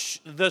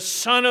watch the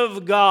Son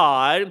of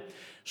God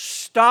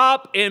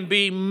stop and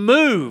be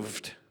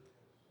moved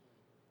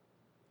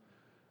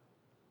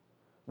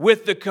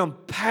with the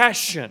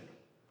compassion.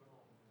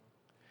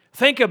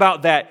 Think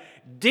about that.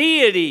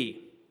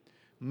 Deity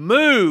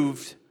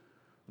moved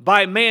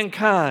by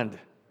mankind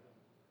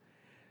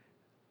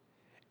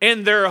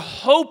and their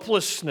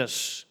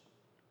hopelessness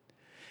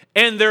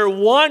and their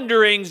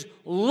wanderings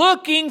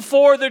looking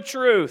for the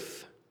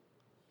truth.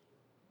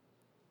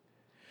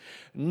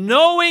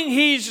 Knowing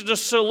He's the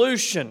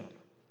solution,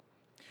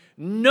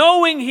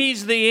 knowing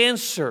He's the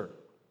answer,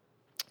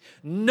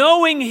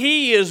 knowing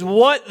He is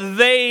what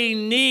they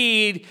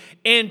need,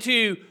 and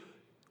to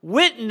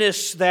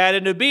witness that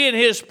and to be in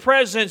His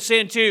presence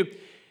and to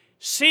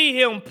see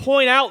Him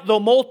point out the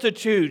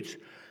multitudes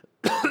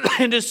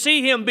and to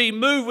see Him be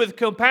moved with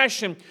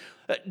compassion.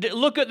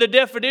 Look at the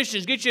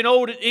definitions. Get you an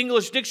old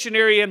English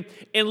dictionary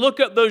and look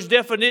up those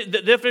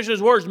definitions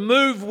of words.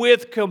 Move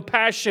with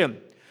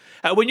compassion.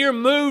 When you're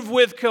moved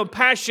with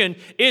compassion,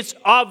 it's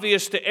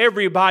obvious to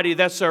everybody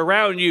that's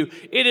around you.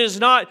 It is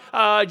not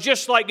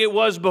just like it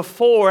was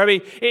before. I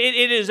mean,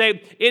 it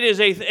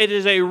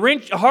is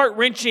a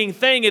heart-wrenching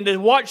thing, and to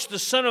watch the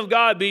Son of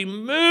God be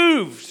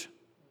moved.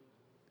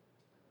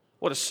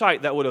 What a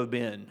sight that would have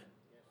been.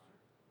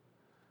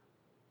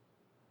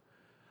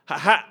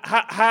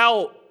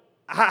 How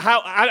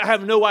I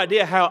have no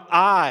idea how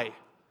I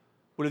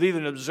would have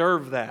even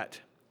observed that.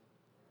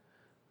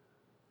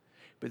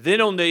 But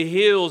then on the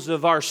heels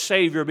of our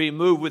Savior being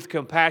moved with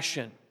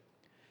compassion,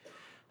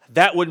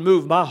 that would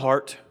move my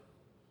heart.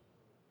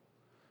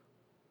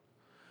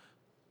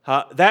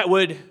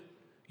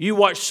 You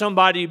watch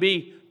somebody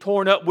be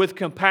torn up with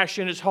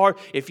compassion. It's hard.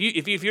 If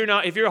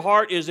your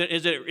heart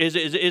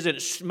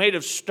isn't made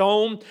of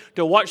stone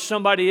to watch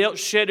somebody else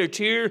shed a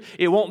tear,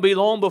 it won't be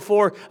long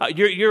before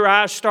your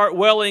eyes start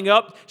welling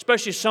up,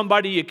 especially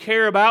somebody you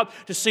care about,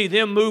 to see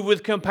them move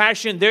with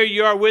compassion. There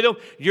you are with them.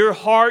 Your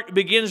heart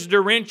begins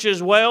to wrench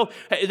as well.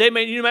 You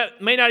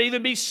may not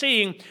even be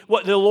seeing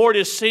what the Lord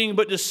is seeing,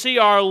 but to see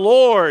our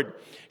Lord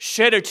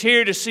shed a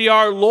tear, to see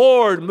our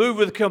Lord move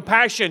with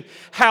compassion,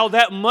 how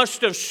that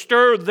must have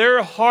stirred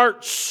their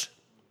hearts.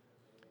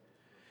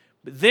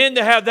 But then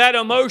to have that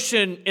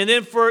emotion, and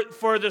then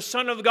for the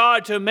Son of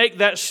God to make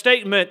that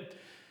statement,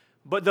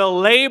 but the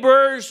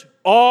laborers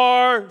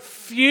are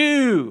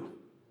few.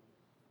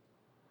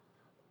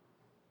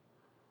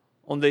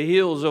 On the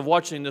heels of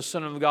watching the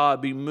Son of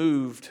God be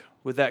moved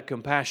with that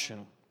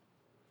compassion,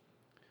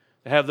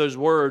 to have those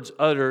words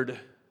uttered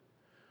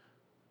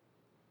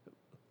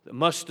that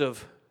must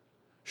have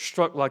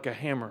struck like a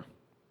hammer.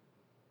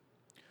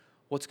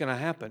 What's going to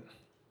happen?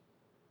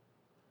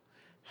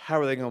 How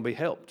are they going to be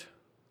helped?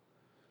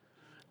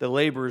 The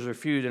laborers are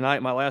few.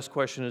 Tonight, my last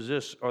question is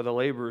this: are the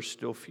laborers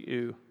still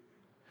few?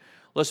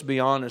 Let's be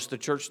honest, the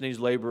church needs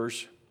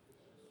laborers.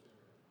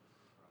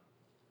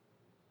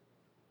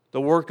 The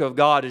work of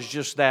God is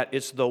just that.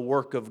 It's the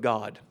work of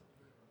God.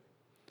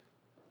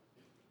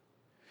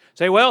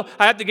 Say, well,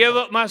 I have to give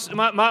up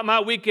my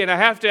weekend.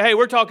 Hey,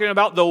 we're talking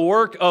about the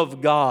work of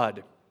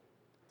God.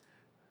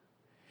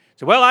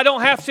 So, well, I don't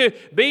have to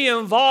be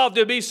involved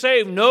to be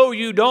saved. No,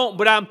 you don't.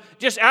 But I'm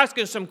just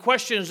asking some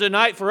questions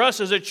tonight for us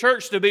as a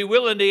church to be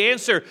willing to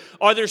answer.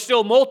 Are there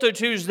still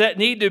multitudes that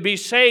need to be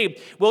saved?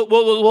 Will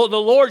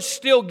the Lord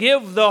still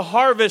give the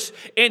harvest?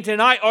 And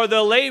tonight, are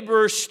the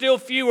laborers still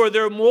few? Are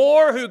there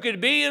more who could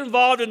be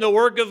involved in the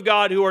work of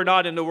God who are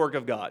not in the work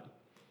of God?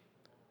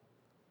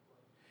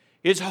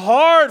 It's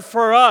hard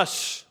for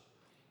us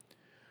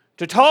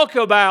to talk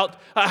about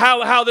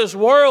how this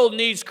world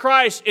needs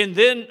Christ and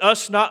then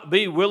us not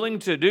be willing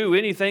to do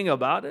anything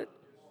about it?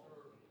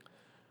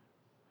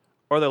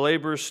 Are the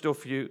laborers still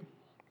few?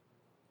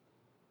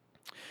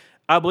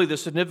 I believe the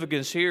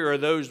significance here are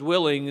those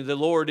willing. The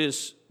Lord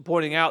is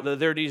pointing out that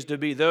there needs to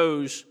be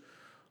those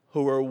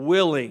who are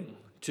willing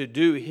to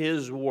do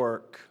His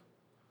work,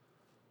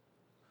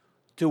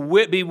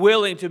 to be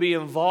willing to be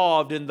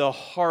involved in the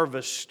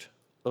harvest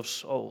of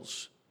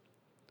souls.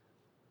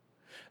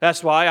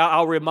 That's why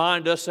I'll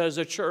remind us as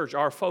a church,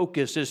 our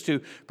focus is to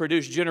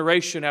produce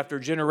generation after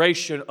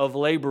generation of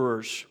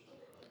laborers.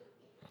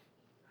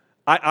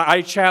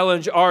 I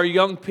challenge our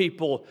young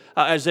people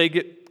as they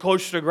get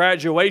close to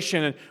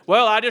graduation. And,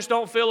 well, I just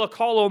don't feel a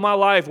call on my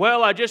life.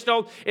 Well, I just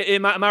don't.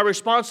 And my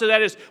response to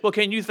that is, well,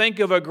 can you think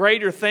of a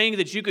greater thing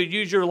that you could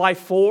use your life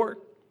for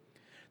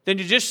than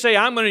to just say,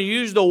 I'm going to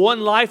use the one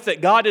life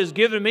that God has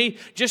given me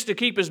just to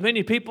keep as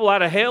many people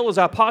out of hell as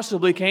I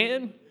possibly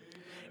can.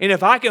 And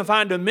if I can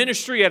find a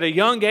ministry at a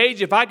young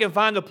age, if I can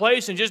find a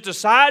place and just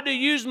decide to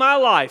use my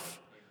life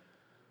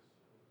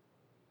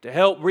to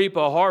help reap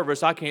a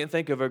harvest, I can't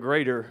think of a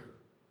greater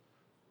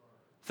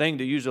thing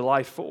to use a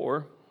life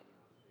for.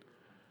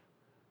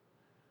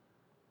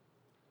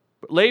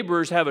 But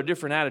laborers have a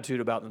different attitude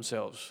about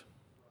themselves.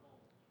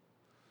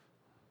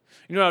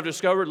 You know what I've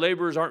discovered?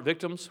 Laborers aren't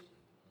victims.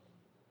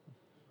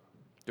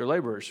 They're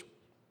laborers.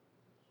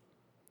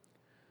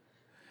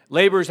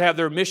 Laborers have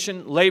their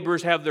mission.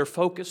 Laborers have their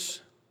focus.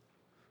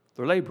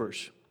 They're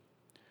laborers.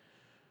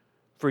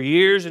 For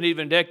years and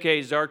even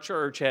decades, our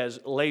church has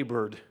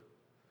labored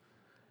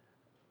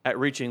at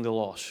reaching the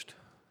lost.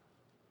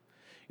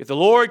 If the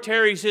Lord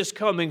tarries His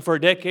coming for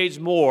decades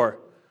more,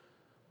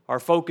 our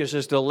focus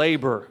is to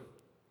labor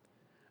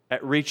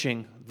at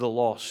reaching the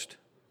lost.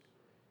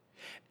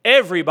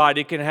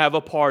 Everybody can have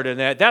a part in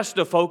that. That's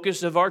the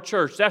focus of our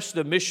church. That's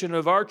the mission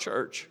of our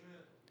church.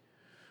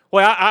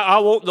 Well, I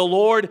want the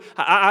Lord,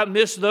 I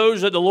miss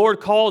those that the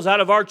Lord calls out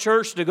of our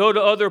church to go to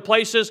other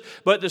places,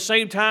 but at the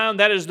same time,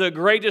 that is the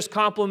greatest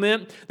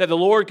compliment that the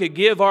Lord could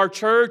give our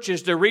church,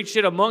 is to reach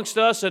it amongst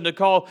us and to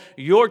call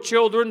your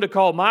children, to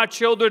call my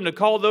children, to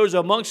call those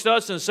amongst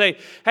us and say,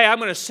 hey, I'm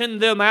going to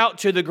send them out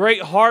to the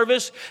great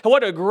harvest. And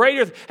what a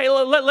greater, hey,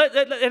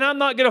 and I'm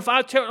not going to,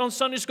 I tell on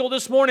Sunday school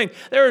this morning,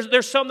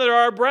 there's some that are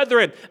our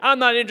brethren. I'm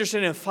not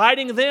interested in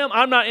fighting them.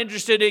 I'm not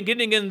interested in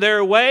getting in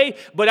their way,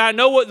 but I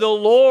know what the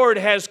Lord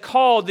has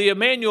called the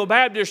Immanuel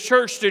Baptist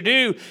Church to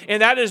do,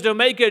 and that is to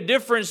make a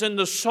difference in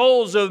the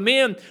souls of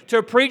men,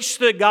 to preach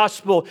the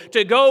gospel,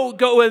 to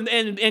go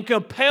and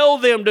compel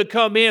them to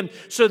come in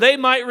so they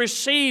might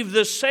receive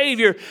the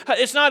Savior.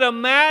 It's not a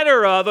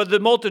matter of the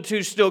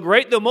multitude still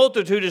great. The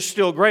multitude is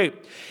still great.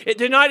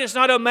 Tonight it's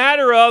not a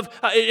matter of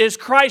is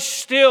Christ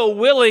still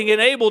willing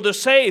and able to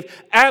save?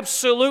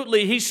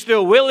 Absolutely, He's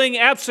still willing.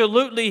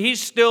 Absolutely,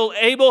 He's still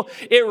able.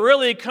 It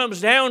really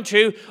comes down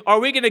to, are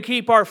we going to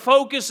keep our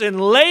focus in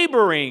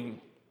laboring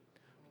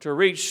to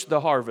reach the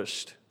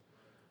harvest?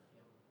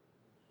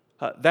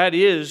 That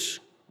is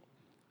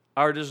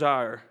our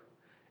desire.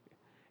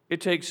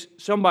 It takes,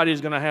 somebody's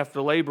going to have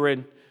to labor,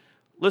 and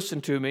listen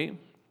to me.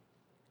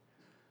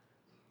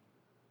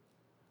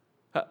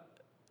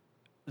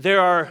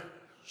 There are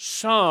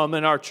some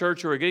in our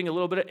church who are getting a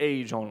little bit of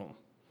age on them.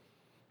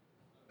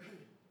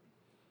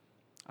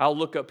 I'll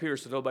look up here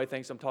so nobody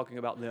thinks I'm talking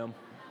about them.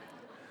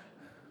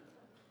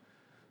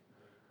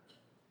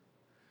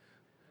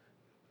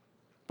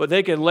 But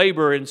they can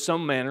labor in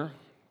some manner.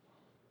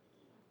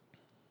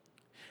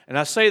 And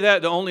I say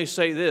that to only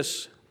say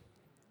this.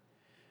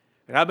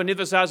 And I've been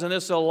emphasizing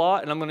this a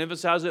lot, and I'm going to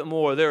emphasize it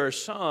more. There are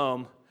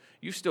some,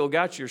 you still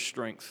got your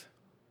strength.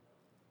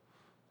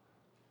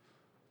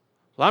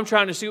 Well, I'm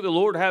trying to see what the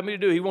Lord had me to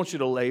do. He wants you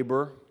to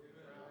labor.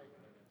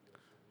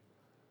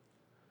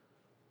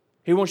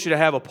 He wants you to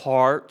have a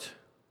part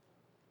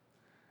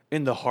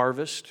in the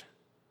harvest.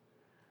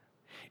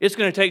 It's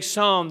going to take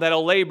some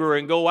that'll labor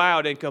and go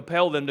out and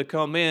compel them to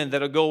come in,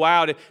 that'll go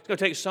out. It's going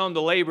to take some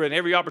to labor and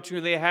every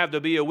opportunity they have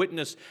to be a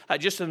witness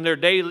just in their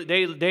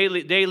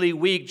daily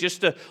week,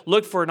 just to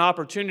look for an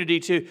opportunity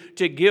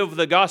to give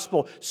the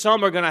gospel.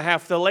 Some are going to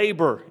have to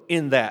labor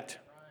in that.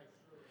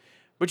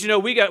 But you know,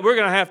 we're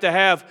going to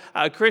have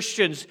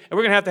Christians, and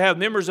we're going to have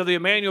members of the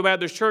Immanuel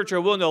Baptist Church who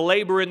are willing to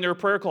labor in their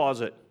prayer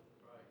closet.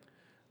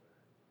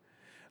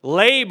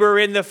 Labor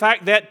in the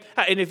fact that,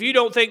 and if you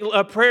don't think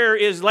a prayer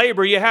is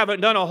labor, you haven't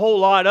done a whole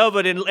lot of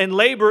it. And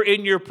labor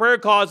in your prayer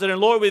closet.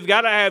 And Lord, we've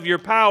got to have your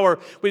power.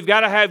 We've got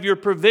to have your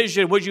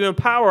provision. Would you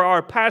empower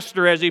our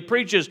pastor as he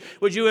preaches?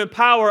 Would you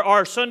empower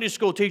our Sunday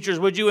school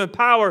teachers? Would you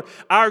empower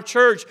our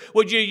church?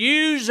 Would you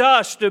use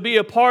us to be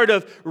a part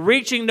of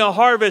reaching the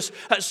harvest?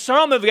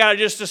 Some have got to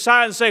just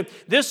decide and say,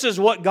 this is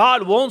what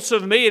God wants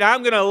of me, and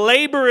I'm going to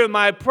labor in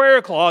my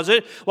prayer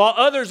closet, while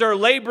others are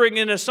laboring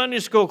in a Sunday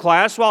school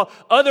class, while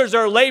others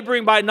are laboring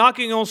by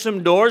knocking on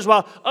some doors,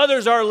 while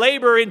others are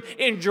laboring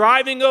in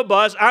driving a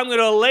bus. I'm going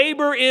to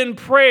labor in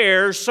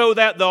prayer so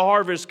that the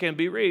harvest can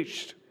be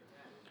reached.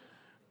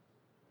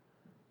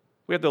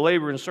 We have to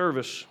labor in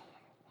service.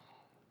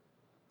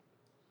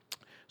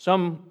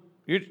 Some,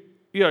 you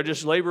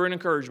just labor in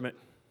encouragement.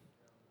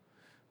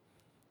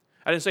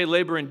 I didn't say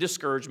labor in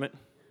discouragement.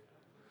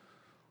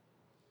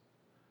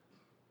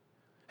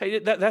 Hey,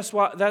 that's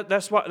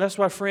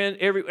why, friend,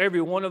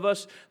 every one of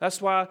us,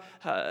 that's why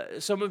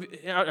some of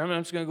you, I'm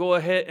just going to go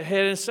ahead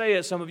and say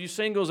it, some of you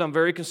singles, I'm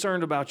very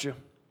concerned about you.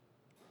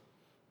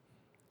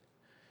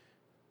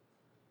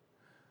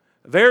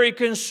 Very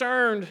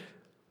concerned.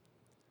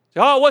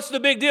 Oh, what's the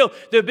big deal?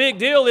 The big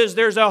deal is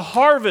there's a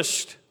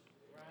harvest,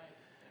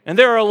 and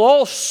there are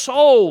lost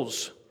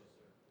souls.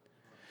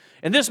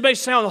 And this may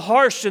sound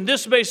harsh and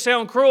this may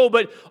sound cruel,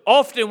 but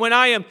often when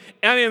I am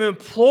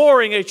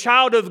imploring a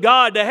child of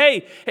God to,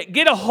 hey,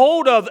 get a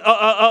hold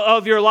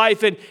of your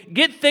life and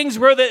get things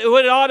where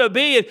it ought to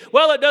be. And,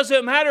 well, it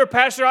doesn't matter,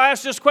 Pastor. I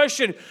ask this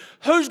question,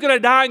 who's going to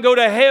die and go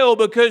to hell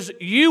because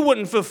you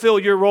wouldn't fulfill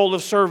your role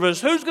of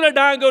service? Who's going to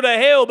die and go to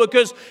hell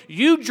because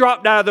you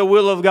dropped out of the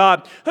will of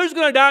God? Who's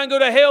going to die and go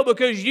to hell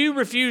because you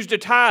refuse to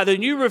tithe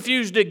and you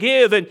refuse to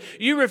give and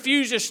you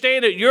refuse to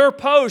stand at your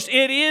post?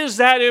 It is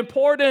that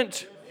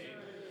important.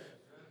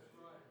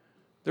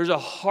 There's a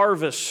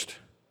harvest.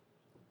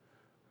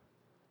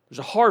 There's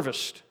a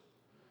harvest.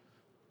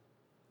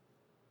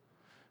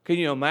 Can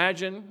you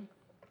imagine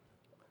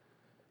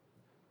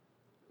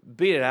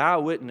being an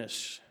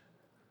eyewitness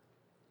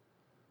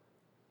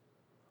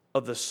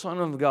of the Son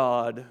of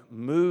God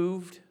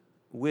moved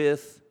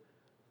with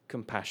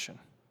compassion?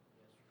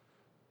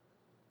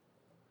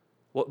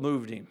 What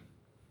moved him?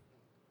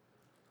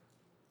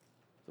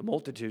 The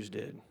multitudes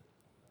did.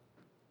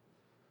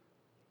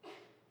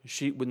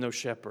 Sheep with no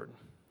shepherd.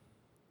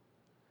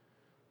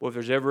 Well, if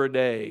there's ever a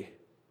day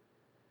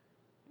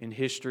in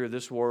history of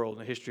this world, in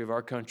the history of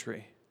our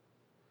country,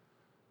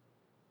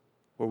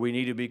 where we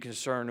need to be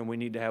concerned and we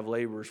need to have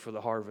laborers for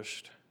the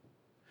harvest.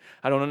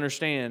 I don't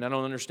understand,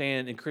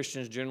 and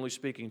Christians generally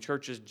speaking,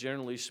 churches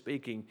generally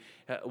speaking,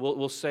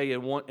 we'll say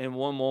in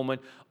one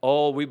moment,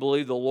 oh, we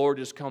believe the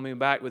Lord is coming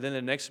back, but then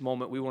the next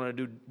moment we want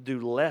to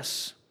do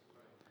less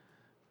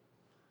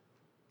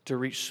to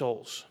reach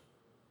souls.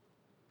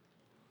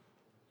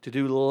 To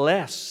do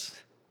less.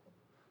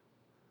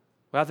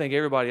 But I think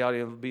everybody ought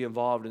to be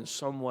involved in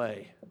some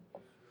way.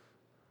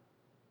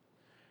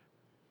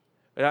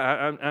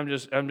 I'm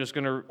just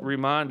going to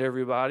remind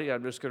everybody.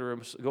 I'm just going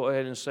to go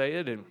ahead and say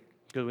it, and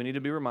because we need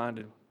to be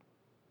reminded.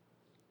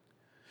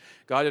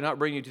 God did not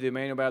bring you to the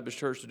Immanuel Baptist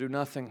Church to do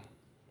nothing.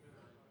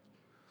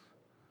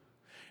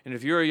 And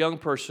if you're a young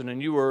person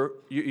and you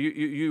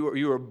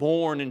were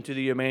born into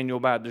the Immanuel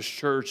Baptist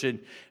Church and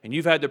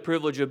you've had the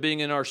privilege of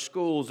being in our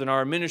schools and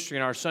our ministry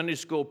and our Sunday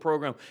school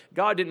program,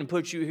 God didn't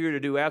put you here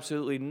to do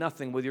absolutely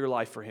nothing with your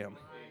life for Him.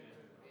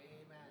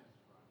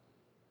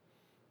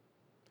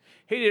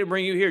 He didn't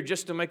bring you here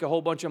just to make a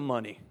whole bunch of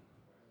money.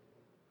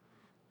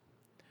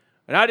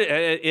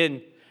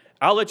 And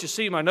I'll let you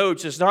see my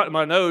notes. It's not in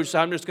my notes.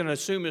 I'm just going to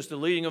assume it's the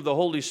leading of the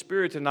Holy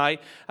Spirit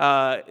tonight.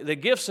 The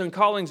gifts and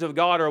callings of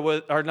God are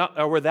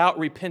without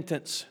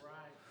repentance.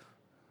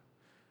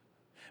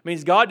 It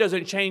means God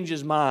doesn't change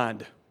His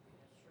mind.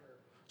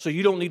 So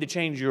you don't need to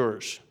change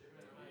yours.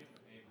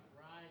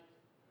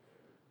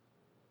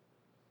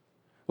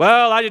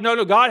 Well, I didn't know.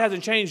 No, God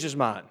hasn't changed His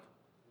mind.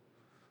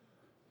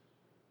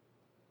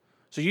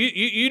 So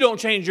you don't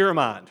change your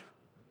mind.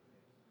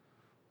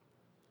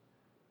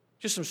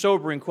 Just some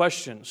sobering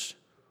questions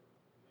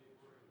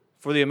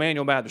for the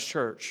Immanuel Baptist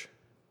Church.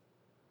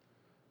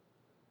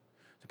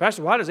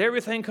 Pastor, why does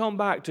everything come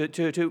back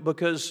to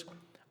because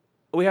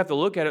we have to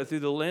look at it through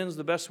the lens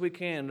the best we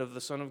can of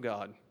the Son of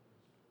God.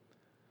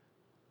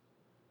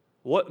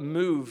 What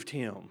moved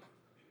Him?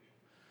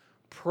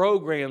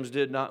 Programs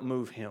did not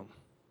move Him,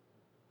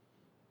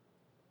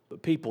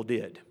 but people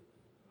did.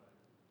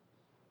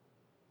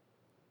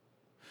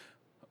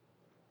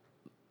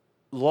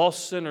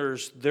 Lost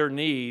sinners, their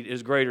need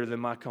is greater than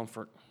my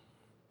comfort,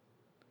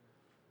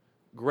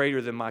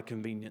 greater than my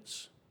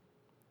convenience.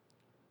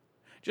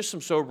 Just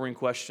some sobering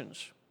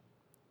questions.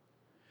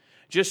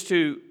 Just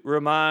to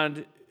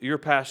remind your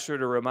pastor,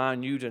 to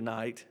remind you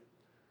tonight,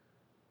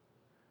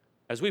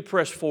 as we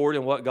press forward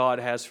in what God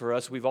has for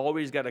us, we've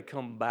always got to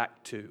come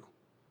back to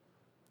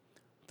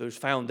those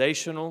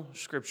foundational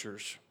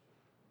scriptures.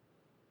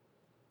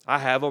 I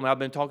have them. I've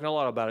been talking a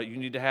lot about it. You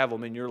need to have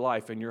them in your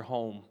life, in your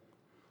home.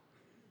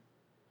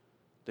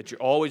 That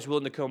you're always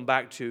willing to come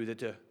back to,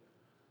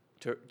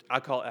 I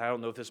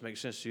don't know if this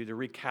makes sense to you, to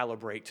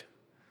recalibrate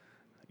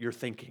your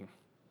thinking.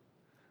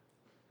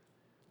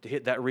 To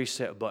hit that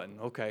reset button.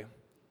 Okay.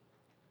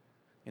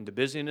 In the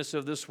busyness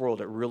of this world,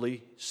 it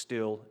really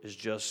still is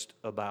just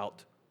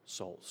about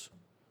souls.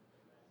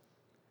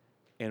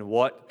 And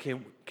what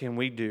can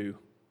we do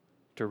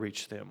to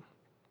reach them?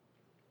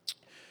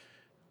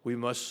 We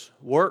must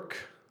work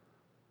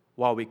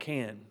while we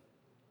can,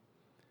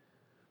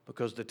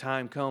 because the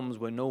time comes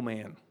when no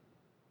man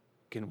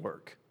can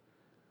work.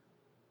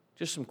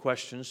 Just some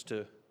questions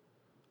to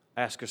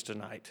ask us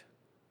tonight.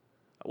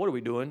 What are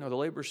we doing? Are the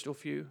laborers still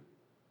few?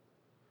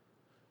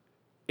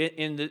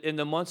 In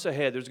the months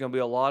ahead, there's going to be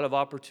a lot of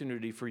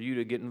opportunity for you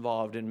to get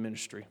involved in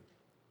ministry.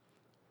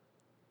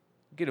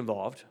 Get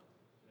involved.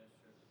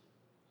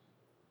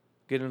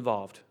 Get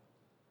involved.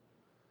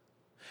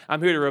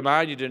 I'm here to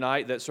remind you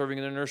tonight that serving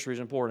in the nursery is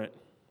important.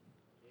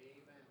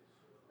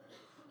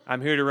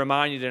 I'm here to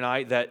remind you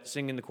tonight that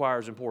singing the choir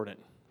is important.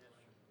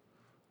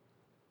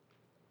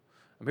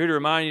 I'm here to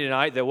remind you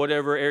tonight that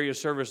whatever area of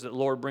service that the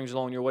Lord brings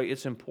along your way,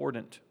 it's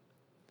important.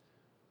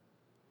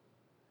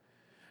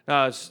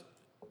 Now, I was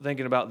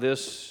thinking about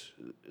this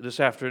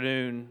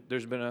afternoon.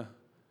 There's been an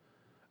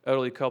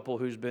elderly couple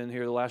who's been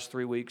here the last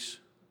 3 weeks,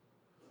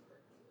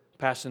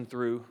 passing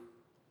through.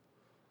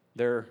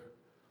 Their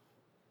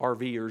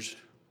RVers.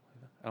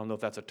 I don't know if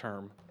that's a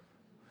term.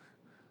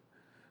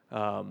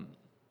 But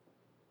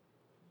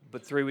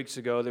 3 weeks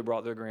ago, they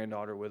brought their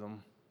granddaughter with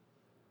them,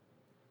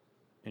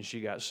 and she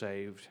got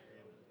saved.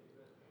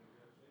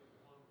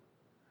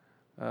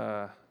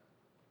 I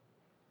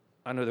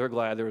know they're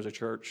glad there was a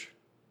church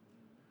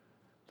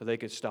that they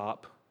could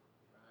stop,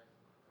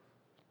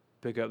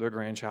 pick up their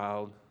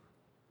grandchild,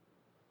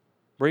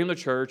 bring them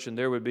to church, and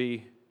there would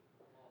be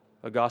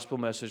a gospel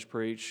message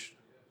preached.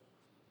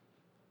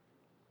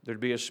 There'd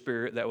be a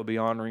spirit that would be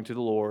honoring to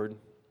the Lord.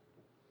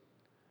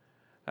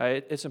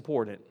 It's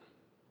important.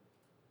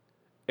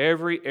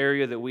 Every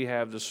area that we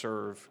have to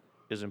serve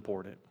is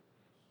important.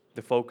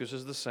 The focus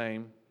is the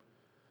same.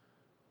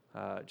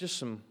 Just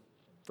some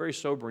very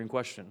sobering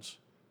questions.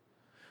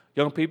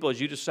 Young people,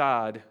 as you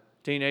decide,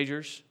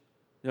 teenagers,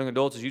 young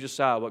adults, as you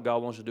decide what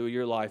God wants to do in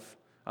your life,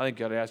 I think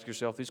you got to ask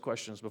yourself these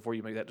questions before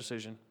you make that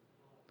decision.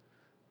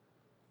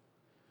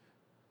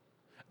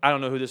 I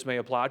don't know who this may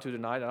apply to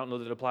tonight. I don't know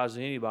that it applies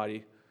to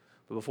anybody.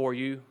 But before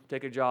you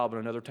take a job in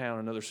another town,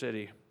 another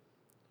city,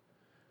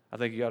 I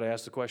think you got to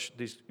ask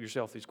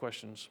yourself these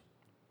questions.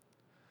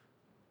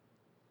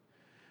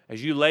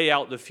 As you lay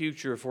out the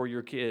future for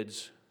your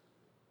kids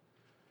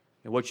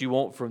and what you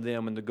want from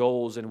them and the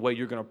goals and the way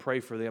you're going to pray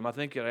for them, I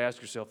think you got to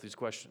ask yourself these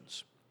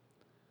questions.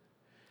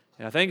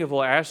 And I think if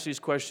we'll ask these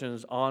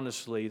questions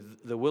honestly,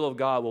 the will of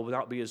God will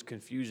not be as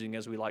confusing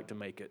as we like to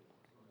make it.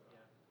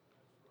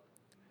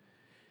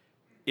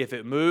 If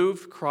it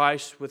moved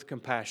Christ with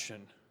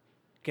compassion,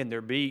 can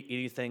there be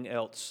anything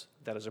else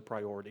that is a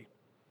priority?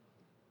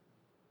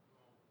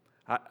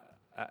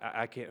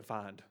 I can't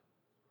find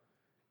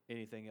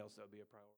anything else that would be a priority.